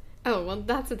was... Oh, well,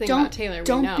 that's the thing about Taylor.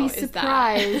 Don't be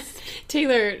surprised.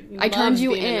 Taylor I turned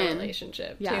you in a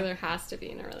relationship. Yeah. Taylor has to be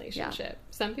in a relationship.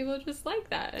 Yeah. Some people just like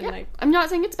that. And like, I'm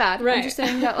not saying it's bad. Right. I'm just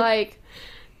saying that, like...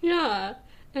 Yeah.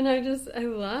 And I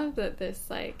love that this,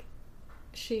 like,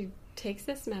 she takes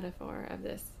this metaphor of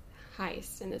this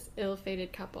heist and this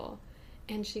ill-fated couple,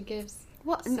 and she gives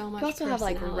so much you also have,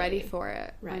 like, personality. ready for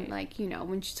it. Right. And, like, you know,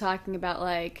 when she's talking about,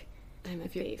 like... I'm a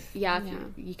thief. Yeah,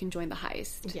 you can join the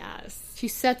heist. Yes. She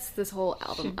sets this whole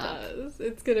album up. She does.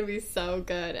 It's gonna be so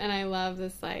good. And I love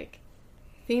this, like,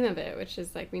 theme of it, which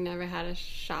is, like, we never had a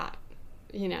shot,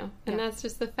 you know? And that's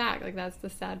just the fact. Like, that's the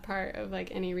sad part of,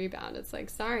 like, any rebound. It's like,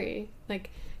 sorry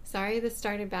this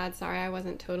started bad. Sorry I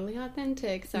wasn't totally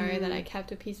authentic. Sorry that I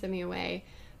kept a piece of me away.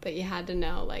 But you had to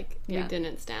know, like, you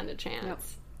didn't stand a chance. Yep.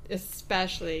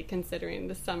 Especially considering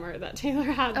the summer that Taylor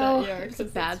had that year. It's a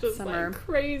bad summer. Like,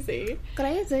 crazy.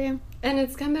 Crazy. And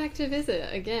it's come back to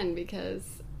visit again because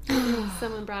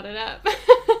someone brought it up.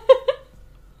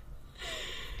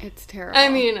 It's terrible. I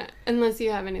mean, unless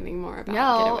you have anything more about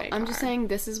Getaway Car. I'm just saying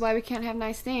this is why we can't have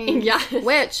nice things. Yes.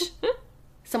 Which...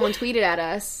 Someone tweeted at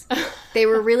us. They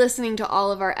were re-listening to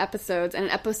all of our episodes, and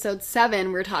in episode 7,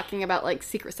 we were talking about, like,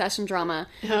 secret session drama.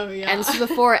 Oh, yeah. And this was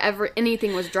before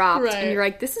anything was dropped. Right. And you're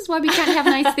like, this is why we can't have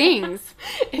nice things.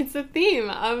 It's a theme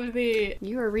of the...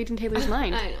 You are reading Taylor's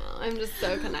mind. I know. I'm just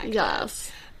so connected.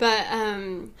 Yes. But,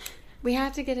 we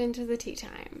have to get into the tea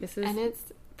time. And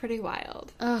it's pretty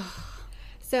wild. Ugh.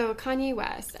 So, Kanye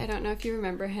West, I don't know if you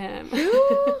remember him.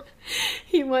 Who?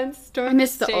 He once stormed I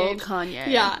miss the stage. the old Kanye.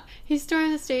 Yeah. He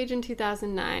stormed the stage in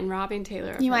 2009, robbing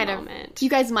Taylor of her moment. You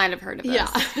guys might have heard of this.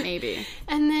 Yeah. Maybe.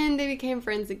 And then they became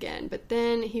friends again. But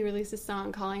then he released a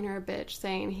song calling her a bitch,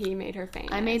 saying he made her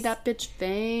famous. I made that bitch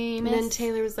famous. And then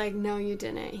Taylor was like, no, you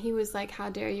didn't. He was like, how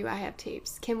dare you? I have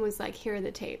tapes. Kim was like, here are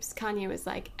the tapes. Kanye was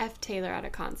like, F Taylor at a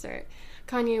concert.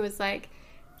 Kanye was like...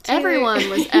 Everyone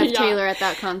was F. Taylor at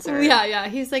that concert. Yeah.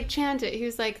 He was like, chant it. He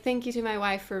was like, thank you to my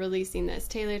wife for releasing this.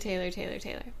 Taylor, Taylor, Taylor,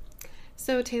 Taylor.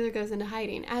 So Taylor goes into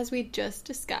hiding, as we just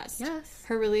discussed. Yes.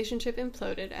 Her relationship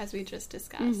imploded, as we just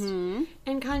discussed. Mm-hmm.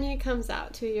 And Kanye comes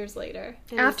out 2 years later.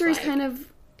 After he's kind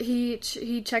of... He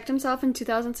checked himself in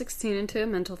 2016 into a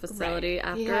mental facility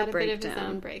after he had a breakdown. Bit of his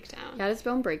own breakdown. He had his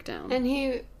own breakdown. And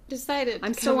he decided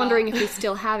I'm still wondering if he's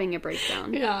still having a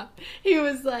breakdown. Yeah. He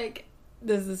was like,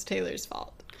 this is Taylor's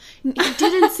fault. He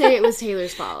didn't say it was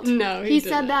Taylor's fault. No, he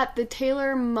said that the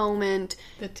Taylor moment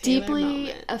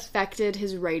deeply affected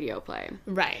his radio play.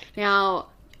 Right. Now,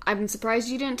 I'm surprised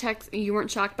you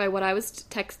weren't shocked by what I was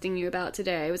texting you about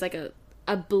today. It was like a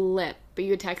blip, but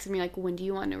you had texted me like, when do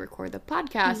you want to record the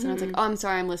podcast? And I was like, oh, I'm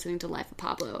sorry, I'm listening to Life of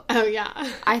Pablo. Oh,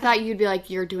 yeah. I thought you'd be like,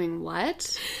 you're doing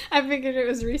what? I figured it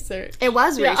was research. It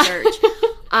was research.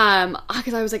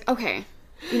 Because I was like, okay,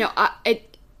 you know,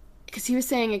 because he was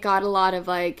saying it got a lot of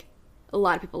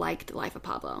people liked Life of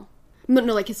Pablo. No,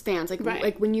 like his fans.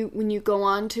 Like when you go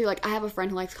on to, like, I have a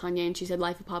friend who likes Kanye and she said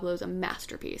Life of Pablo is a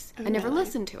masterpiece. I never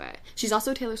listened to it. She's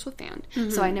also a Taylor Swift fan. Mm-hmm.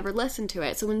 So I never listened to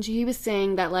it. So when he was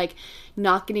saying that, like,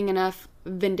 not getting enough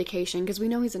vindication, because we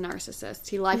know he's a narcissist.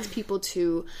 He likes people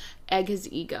to egg his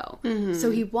ego. Mm-hmm.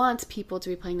 So he wants people to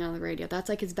be playing on the radio. That's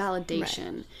like his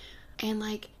validation. Right. And,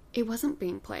 like, it wasn't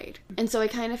being played. And so I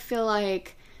kind of feel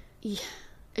like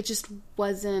it just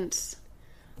wasn't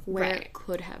where it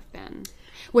could have been.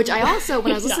 Which I also,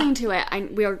 when I was listening to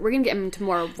it, we're going to get into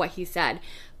more of what he said,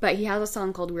 but he has a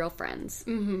song called Real Friends.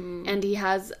 Mm-hmm. And he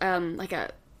has, like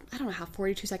a, I don't know how,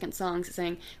 42-second songs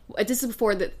saying, this is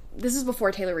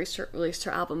before Taylor released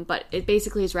her album, but it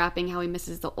basically is rapping how he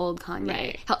misses the old Kanye.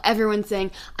 Right. How everyone's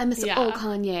saying, I miss the old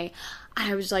Kanye.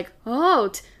 And I was like,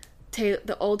 oh,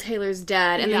 the old Taylor's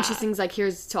dead, and then she sings, like,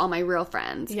 here's to all my real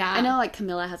friends. Yeah. I know, like,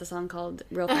 Camilla has a song called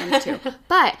Real Friends, too.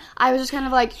 But I was just kind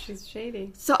of like... She's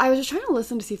shady. So I was just trying to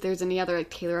listen to see if there's any other, like,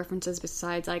 Taylor references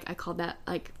besides, like, I called that,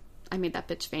 like, I made that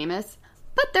bitch famous.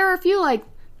 But there are a few, like,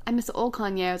 I miss the old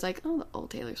Kanye. I was like, oh, the old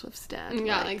Taylor Swift's dead.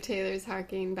 Yeah, like Taylor's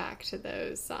harking back to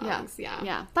those songs.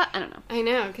 Yeah. But I don't know. I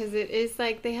know, because it is,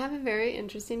 like, they have a very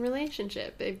interesting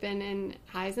relationship. They've been in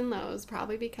highs and lows,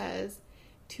 probably because...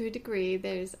 to a degree,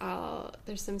 there's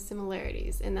some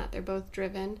similarities in that they're both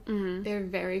driven. Mm-hmm. They're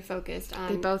very focused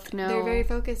on... They're very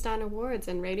focused on awards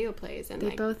and radio plays. And they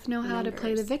both know how to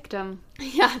play the victim.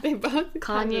 Yeah, they both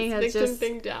Kanye have this has victim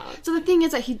thing down. So the thing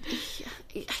is that he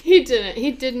didn't.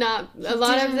 He did not. A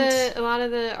lot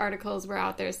of the articles were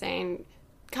out there saying,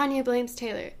 Kanye blames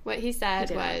Taylor. What he said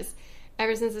was...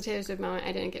 ever since the Taylor Swift moment,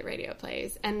 I didn't get radio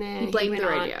plays. And then he blamed the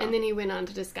radio. And then he went on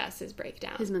to discuss his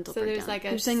breakdown. His mental breakdown. So there's like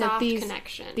a soft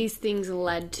connection. These things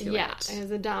led to it. Yeah, it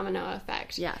has a domino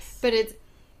effect. Yes. But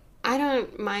I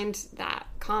don't mind that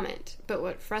comment. But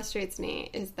what frustrates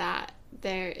me is that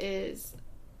there is...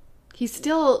 He's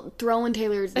still throwing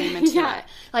Taylor's name into it.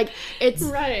 Like, it's...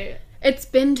 Right. It's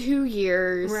been 2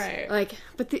 years. Right. Like,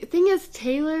 but the thing is,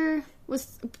 Taylor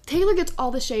gets all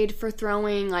the shade for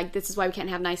throwing, like, this is why we can't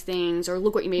have nice things, or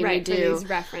look what you made me do. For these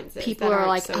references. People are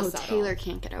like, so subtle. Taylor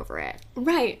can't get over it.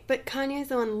 Right, but Kanye's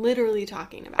the one literally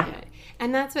talking about it.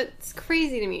 And that's what's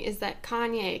crazy to me, is that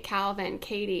Kanye, Calvin,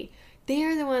 Katie,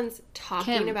 they're the ones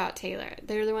talking about Taylor.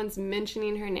 They're the ones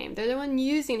mentioning her name. They're the one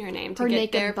using her name to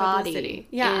get their publicity.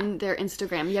 In their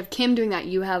Instagram. You have Kim doing that.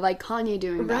 You have, like, Kanye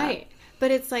doing that. Right. But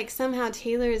it's like somehow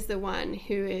Taylor is the one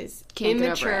who is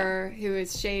immature, who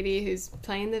is shady, who's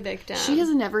playing the victim. She has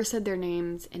never said their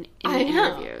names in any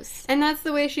interviews. And that's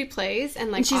the way she plays. And,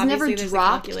 like, and she's never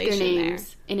dropped their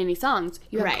names in any songs.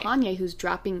 You have Kanye who's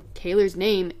dropping Taylor's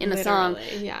name in a song.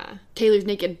 Yeah. Taylor's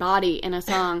naked body in a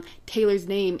song. Taylor's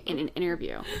name in an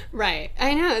interview. Right.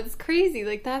 I know. It's crazy.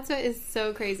 Like, that's what is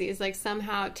so crazy is, like,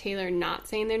 somehow Taylor not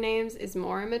saying their names is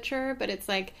more immature. But it's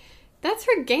like... That's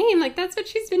her game. Like, that's what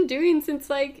she's been doing since,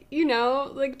 like, you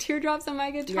know, like, Teardrops on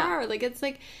My Guitar. Yeah. Like, it's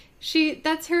like,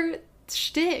 that's her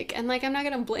shtick. And, like, I'm not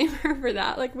going to blame her for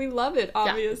that. Like, we love it,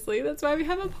 obviously. Yeah. That's why we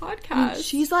have a podcast.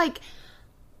 And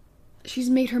she's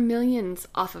made her millions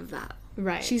off of that.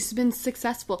 Right. She's been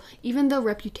successful. Even though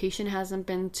Reputation hasn't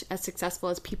been as successful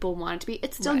as people want it to be,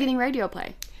 it's still getting radio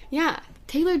play. Yeah.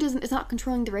 Taylor is not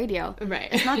controlling the radio. Right.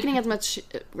 It's not getting as much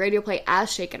radio play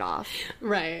as Shake It Off.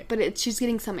 Right. But she's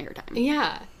getting some airtime.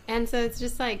 Yeah. And so it's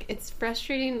just like, it's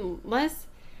frustrating.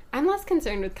 I'm less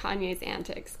concerned with Kanye's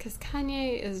antics because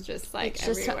Kanye is just like it's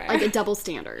just everywhere. Like a double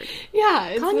standard.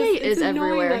 Yeah. Kanye is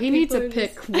everywhere. He needs to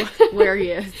pick where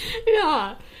he is.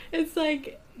 Yeah. It's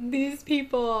like these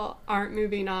people aren't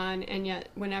moving on, and yet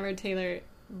whenever Taylor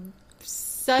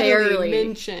subtly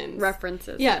mentions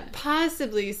references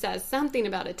possibly says something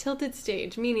about a tilted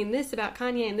stage, meaning this about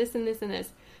Kanye and this and this and this,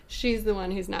 she's the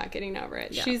one who's not getting over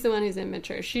it. She's the one who's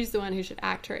immature. She's the one who should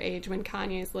act her age when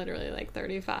Kanye's literally like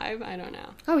 35. I don't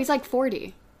know. Oh, he's like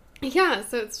 40. Yeah,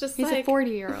 so it's just he's like... He's a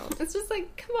 40-year-old. It's just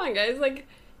like, come on, guys. Like,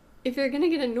 if you're gonna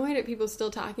get annoyed at people still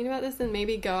talking about this, then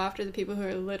maybe go after the people who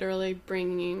are literally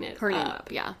bringing it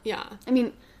up. Yeah. Yeah. I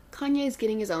mean, Kanye's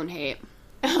getting his own hate.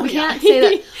 Oh, we can't say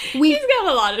that. He's got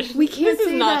a lot of... We can't this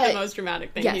say is not that, the most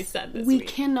dramatic thing he said this week. We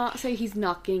cannot say he's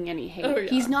not getting any hate. Oh, yeah.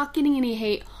 He's not getting any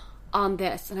hate on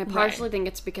this. And I partially think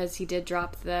it's because he did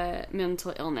drop the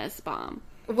mental illness bomb.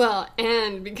 Well,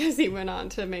 and because he went on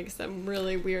to make some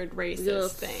really weird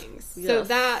racist things. So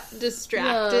that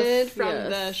distracted from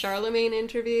the Charlemagne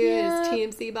interview, his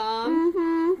TMC bomb.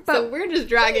 Mm-hmm. But so we're just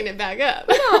dragging it back up.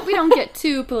 We don't get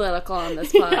too political on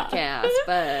this podcast,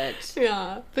 but...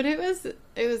 Yeah, but it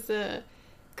was a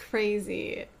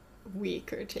crazy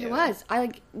week or two. It was.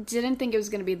 I didn't think it was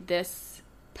going to be this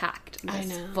packed,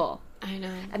 full. I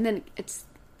know. And then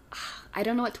I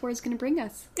don't know what tour is going to bring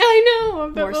us. I know,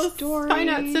 but more we'll stories. Find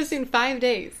out so soon. 5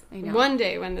 days. I know. One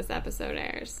day when this episode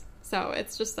airs. So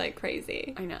it's just like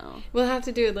crazy. I know. We'll have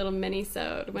to do a little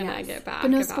mini-sode when I get back.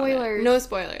 But no spoilers. No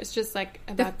spoilers. Just like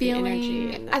about the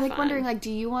energy and the I'm fun. wondering,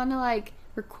 do you want to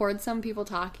record some people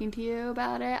talking to you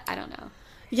about it? I don't know.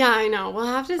 Yeah, I know. We'll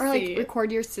have to see. Or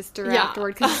record your sister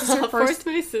afterward because this is her first.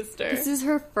 My sister. This is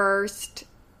her first.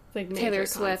 Taylor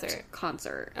Swift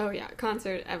concert. Oh yeah,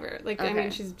 concert ever. I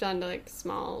mean, she's done to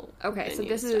small. Okay, so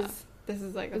this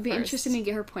is like it'd be interesting to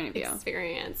get her point of view.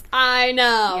 Experience. I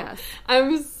know. Yes,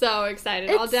 I'm so excited.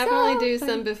 I'll definitely do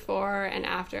some before and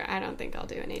after. I don't think I'll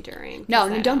do any during. No,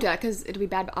 don't do that because it'll be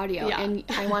bad audio. Yeah. And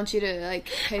I want you to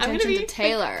pay attention to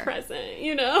Taylor. Present,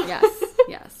 you know.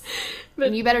 Yes. But,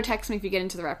 and you better text me if you get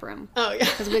into the rep room. Oh, yeah.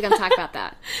 Because we're going to talk about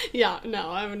that. Yeah, no,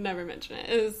 I would never mention it.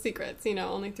 It was secrets,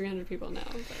 only 300 people know.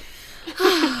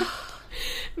 But,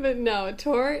 but no,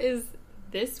 tour is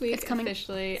this week it's coming.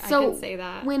 Officially. So I can say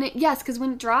that. Because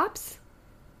when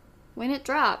it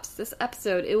drops, this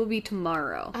episode, it will be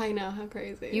tomorrow. I know, how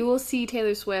crazy. You will see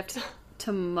Taylor Swift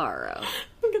tomorrow.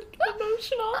 I'm going to get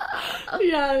emotional.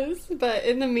 Yes. But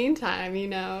in the meantime,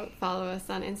 follow us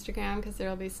on Instagram because there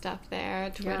will be stuff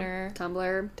there. Twitter.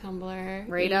 Tumblr.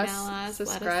 Rate us.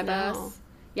 Subscribe us.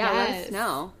 Yeah, let us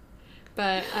know.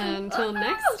 But until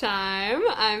next time,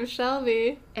 I'm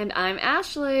Shelby. And I'm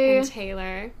Ashley. And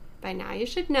Taylor. By now you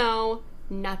should know,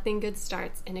 nothing good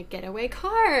starts in a getaway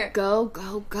car. Go,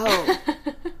 go, go.